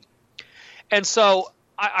anybody. And so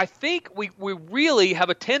I think we really have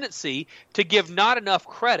a tendency to give not enough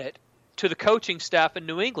credit to the coaching staff in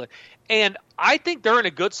New England. And I think they're in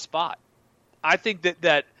a good spot. I think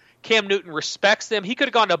that Cam Newton respects them. He could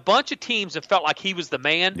have gone to a bunch of teams and felt like he was the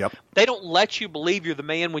man. Yep. They don't let you believe you're the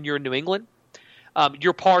man when you're in New England.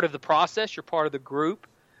 You're part of the process. You're part of the group,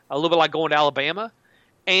 a little bit like going to Alabama.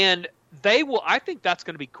 And I think that's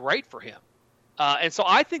going to be great for him. And so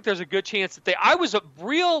I think there's a good chance that I was a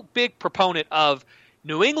real big proponent of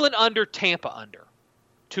New England under, Tampa under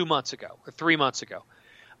 2 months ago or 3 months ago.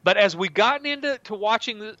 But as we've gotten into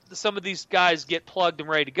watching some of these guys get plugged and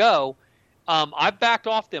ready to go, I've backed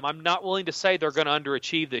off them. I'm not willing to say they're going to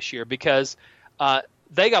underachieve this year because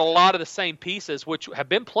they got a lot of the same pieces, which have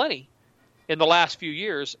been plenty in the last few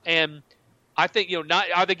years. And I think,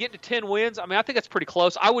 are they getting to 10 wins? I mean, I think that's pretty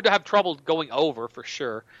close. I would have trouble going over for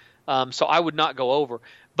sure. So I would not go over.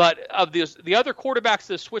 But of the other quarterbacks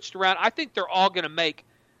that have switched around, I think they're all going to make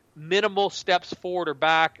minimal steps forward or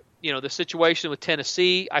back. The situation with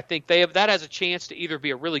Tennessee, I think that has a chance to either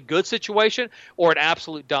be a really good situation or an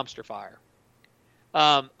absolute dumpster fire.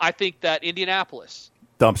 I think that Indianapolis.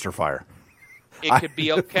 Dumpster fire. It could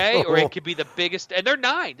be okay, or it could be the biggest. And they're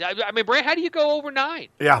 9. I mean, Brad, how do you go over 9?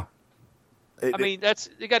 Yeah. You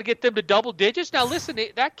got to get them to double digits. Now, listen,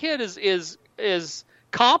 that kid is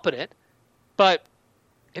competent, but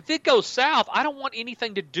if it goes south, I don't want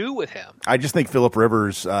anything to do with him. I just think Phillip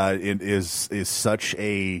Rivers is such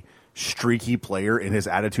a streaky player, and his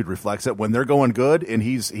attitude reflects it. When they're going good and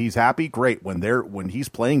he's happy, great. When he's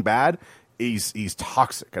playing bad, he's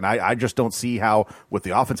toxic, and I just don't see how with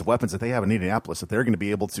the offensive weapons that they have in Indianapolis that they're going to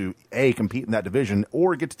be able to compete in that division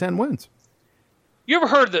or get to 10 wins. You ever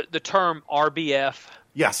heard the term RBF?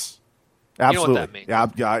 Yes, absolutely. You know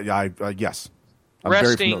what that means? Yeah, yes. I'm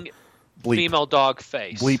Resting female dog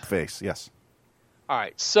face. Bleep face, yes. All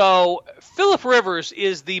right, so Phillip Rivers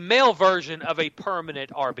is the male version of a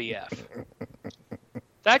permanent RBF.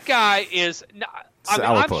 That guy is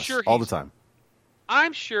I'm sure all the time.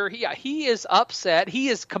 I'm sure he is upset. He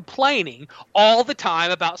is complaining all the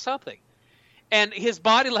time about something. And his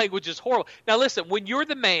body language is horrible. Now, listen, when you're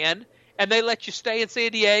the man and they let you stay in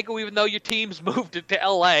San Diego even though your team's moved to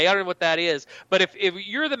L.A., I don't know what that is. But if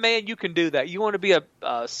you're the man, you can do that. You want to be a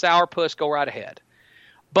sourpuss, go right ahead.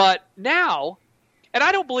 But now And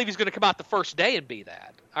I don't believe he's going to come out the first day and be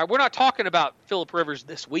that. We're not talking about Phillip Rivers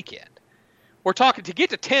this weekend. We're talking to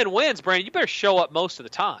get to 10 wins, Brandon, you better show up most of the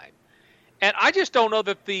time. And I just don't know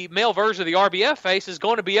that the male version of the RBF face is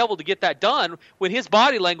going to be able to get that done when his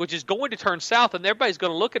body language is going to turn south and everybody's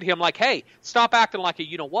going to look at him like, hey, stop acting like a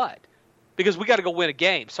you-know-what, because we got to go win a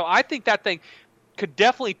game. So I think that thing could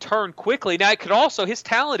definitely turn quickly. Now, it could also, his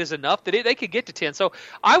talent is enough that they could get to 10. So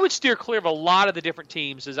I would steer clear of a lot of the different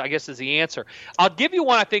teams, is the answer. I'll give you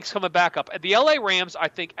one I think is coming back up. The LA Rams, I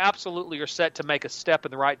think, absolutely are set to make a step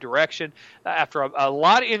in the right direction after a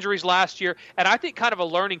lot of injuries last year, and I think kind of a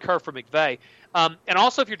learning curve for McVay. And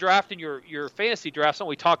also if you're drafting your fantasy draft, something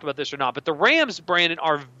we talked about this or not, but the Rams, Brandon,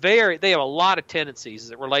 they have a lot of tendencies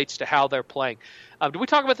as it relates to how they're playing. Did we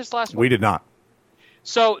talk about this last week? We did not.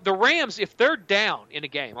 So the Rams, if they're down in a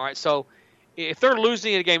game, all right, so if they're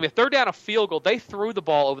losing in a game, if they're down a field goal, they threw the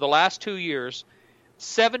ball over the last 2 years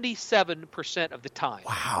 77% of the time.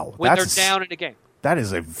 Wow. When they're down in a game. That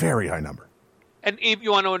is a very high number. And if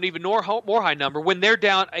you want to know an even more high number, when they're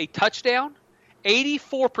down a touchdown,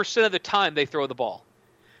 84% of the time they throw the ball.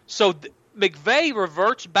 So McVay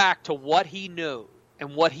reverts back to what he knew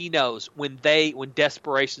and what he knows when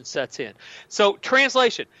desperation sets in. So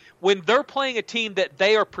translation, when they're playing a team that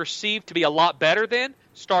they are perceived to be a lot better than,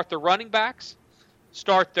 start their running backs,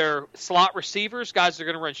 start their slot receivers, guys that are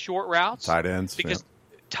going to run short routes, tight ends, because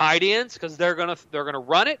they're going to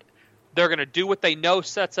run it. They're going to do what they know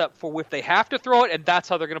sets up for if they have to throw it, and that's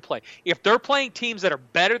how they're going to play. If they're playing teams that are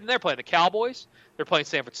better than they're playing the Cowboys, they're playing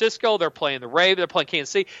San Francisco, they're playing the Ravens, they're playing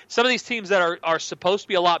Kansas City. Some of these teams that are supposed to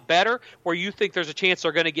be a lot better, where you think there's a chance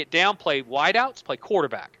they're going to get down, play wideouts, play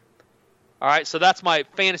quarterback. All right, so that's my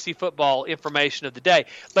fantasy football information of the day.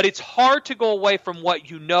 But it's hard to go away from what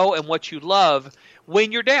you know and what you love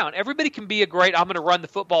when you're down. Everybody can be I'm going to run the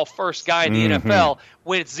football first guy in the NFL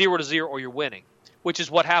when it's 0-0 or you're winning, which is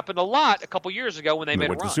what happened a lot a couple years ago when they made a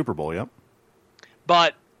run. Went to the Super Bowl, yep.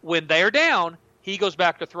 But when they're down, he goes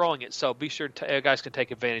back to throwing it. So be sure guys can take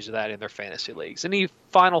advantage of that in their fantasy leagues. Any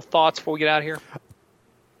final thoughts before we get out of here?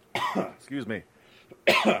 Excuse me.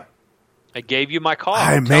 I gave you my call.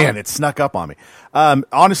 Man, it snuck up on me.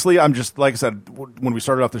 Honestly, I'm just, like I said, when we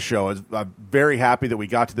started off the show, I'm very happy that we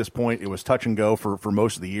got to this point. It was touch and go for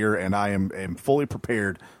most of the year, and I am fully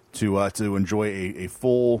prepared to enjoy a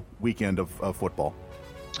full weekend of football.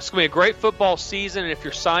 It's going to be a great football season, and if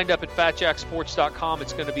you're signed up at FatJackSports.com,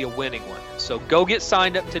 it's going to be a winning one. So go get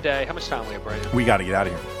signed up today. How much time do we have, Brandon? We got to get out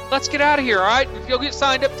of here. Let's get out of here, all right? Go get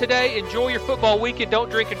signed up today. Enjoy your football weekend. Don't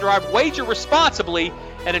drink and drive. Wager responsibly.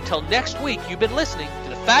 And until next week, you've been listening to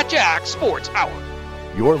the Fat Jack Sports Hour.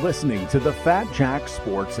 You're listening to the Fat Jack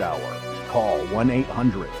Sports Hour. Call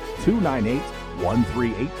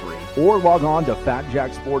 1-800-298-1383 or log on to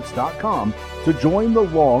FatJackSports.com to join the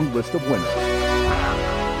long list of winners.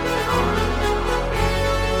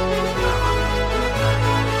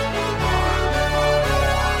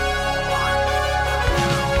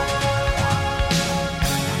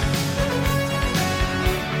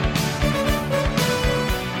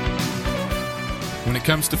 When it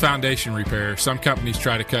comes to foundation repair, some companies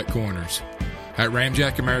try to cut corners. At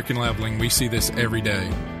Ramjack American Leveling, we see this every day.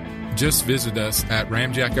 Just visit us at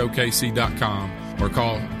ramjackokc.com or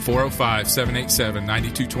call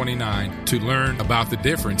 405-787-9229 to learn about the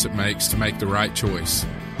difference it makes to make the right choice.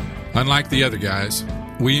 Unlike the other guys,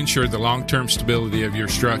 we ensure the long-term stability of your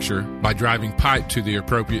structure by driving pipe to the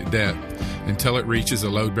appropriate depth until it reaches a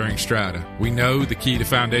load-bearing strata. We know the key to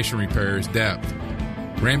foundation repair is depth.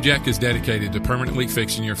 Ramjack is dedicated to permanently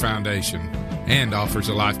fixing your foundation and offers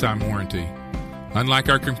a lifetime warranty. Unlike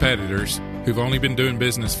our competitors, who've only been doing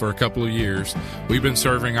business for a couple of years, we've been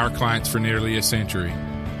serving our clients for nearly a century.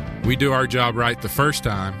 We do our job right the first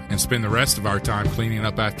time and spend the rest of our time cleaning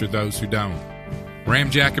up after those who don't.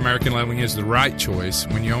 Ramjack American Leveling is the right choice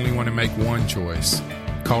when you only want to make one choice.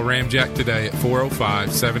 Call Ramjack today at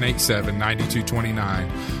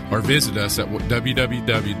 405-787-9229 or visit us at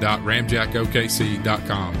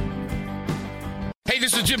www.ramjackokc.com. Hey,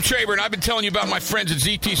 this is Jim Traber, and I've been telling you about my friends at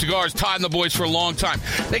ZT Cigars, Todd and the boys, for a long time.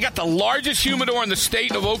 They got the largest humidor in the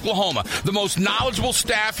state of Oklahoma, the most knowledgeable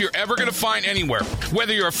staff you're ever going to find anywhere.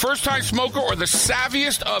 Whether you're a first-time smoker or the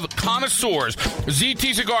savviest of connoisseurs,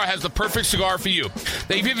 ZT Cigar has the perfect cigar for you.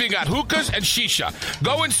 They've even got hookahs and shisha.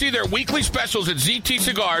 Go and see their weekly specials at ZT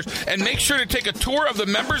Cigars, and make sure to take a tour of the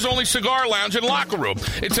members-only cigar lounge and locker room.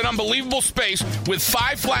 It's an unbelievable space with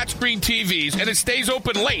 5 flat-screen TVs, and it stays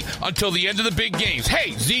open late until the end of the big game.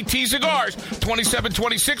 Hey, ZT Cigars,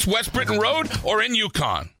 2726 West Britain Road or in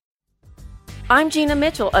Yukon. I'm Gina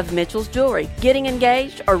Mitchell of Mitchell's Jewelry. Getting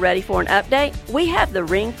engaged or ready for an update? We have the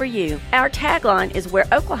ring for you. Our tagline is where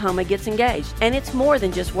Oklahoma gets engaged, and it's more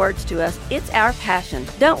than just words to us, it's our passion.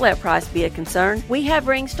 Don't let price be a concern. We have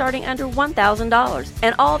rings starting under $1,000,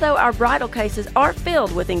 and although our bridal cases are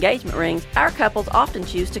filled with engagement rings, our couples often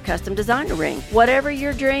choose to custom design a ring. Whatever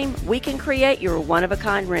your dream, we can create your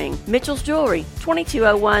one-of-a-kind ring. Mitchell's Jewelry,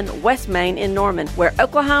 2201 West Main in Norman, where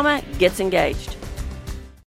Oklahoma gets engaged.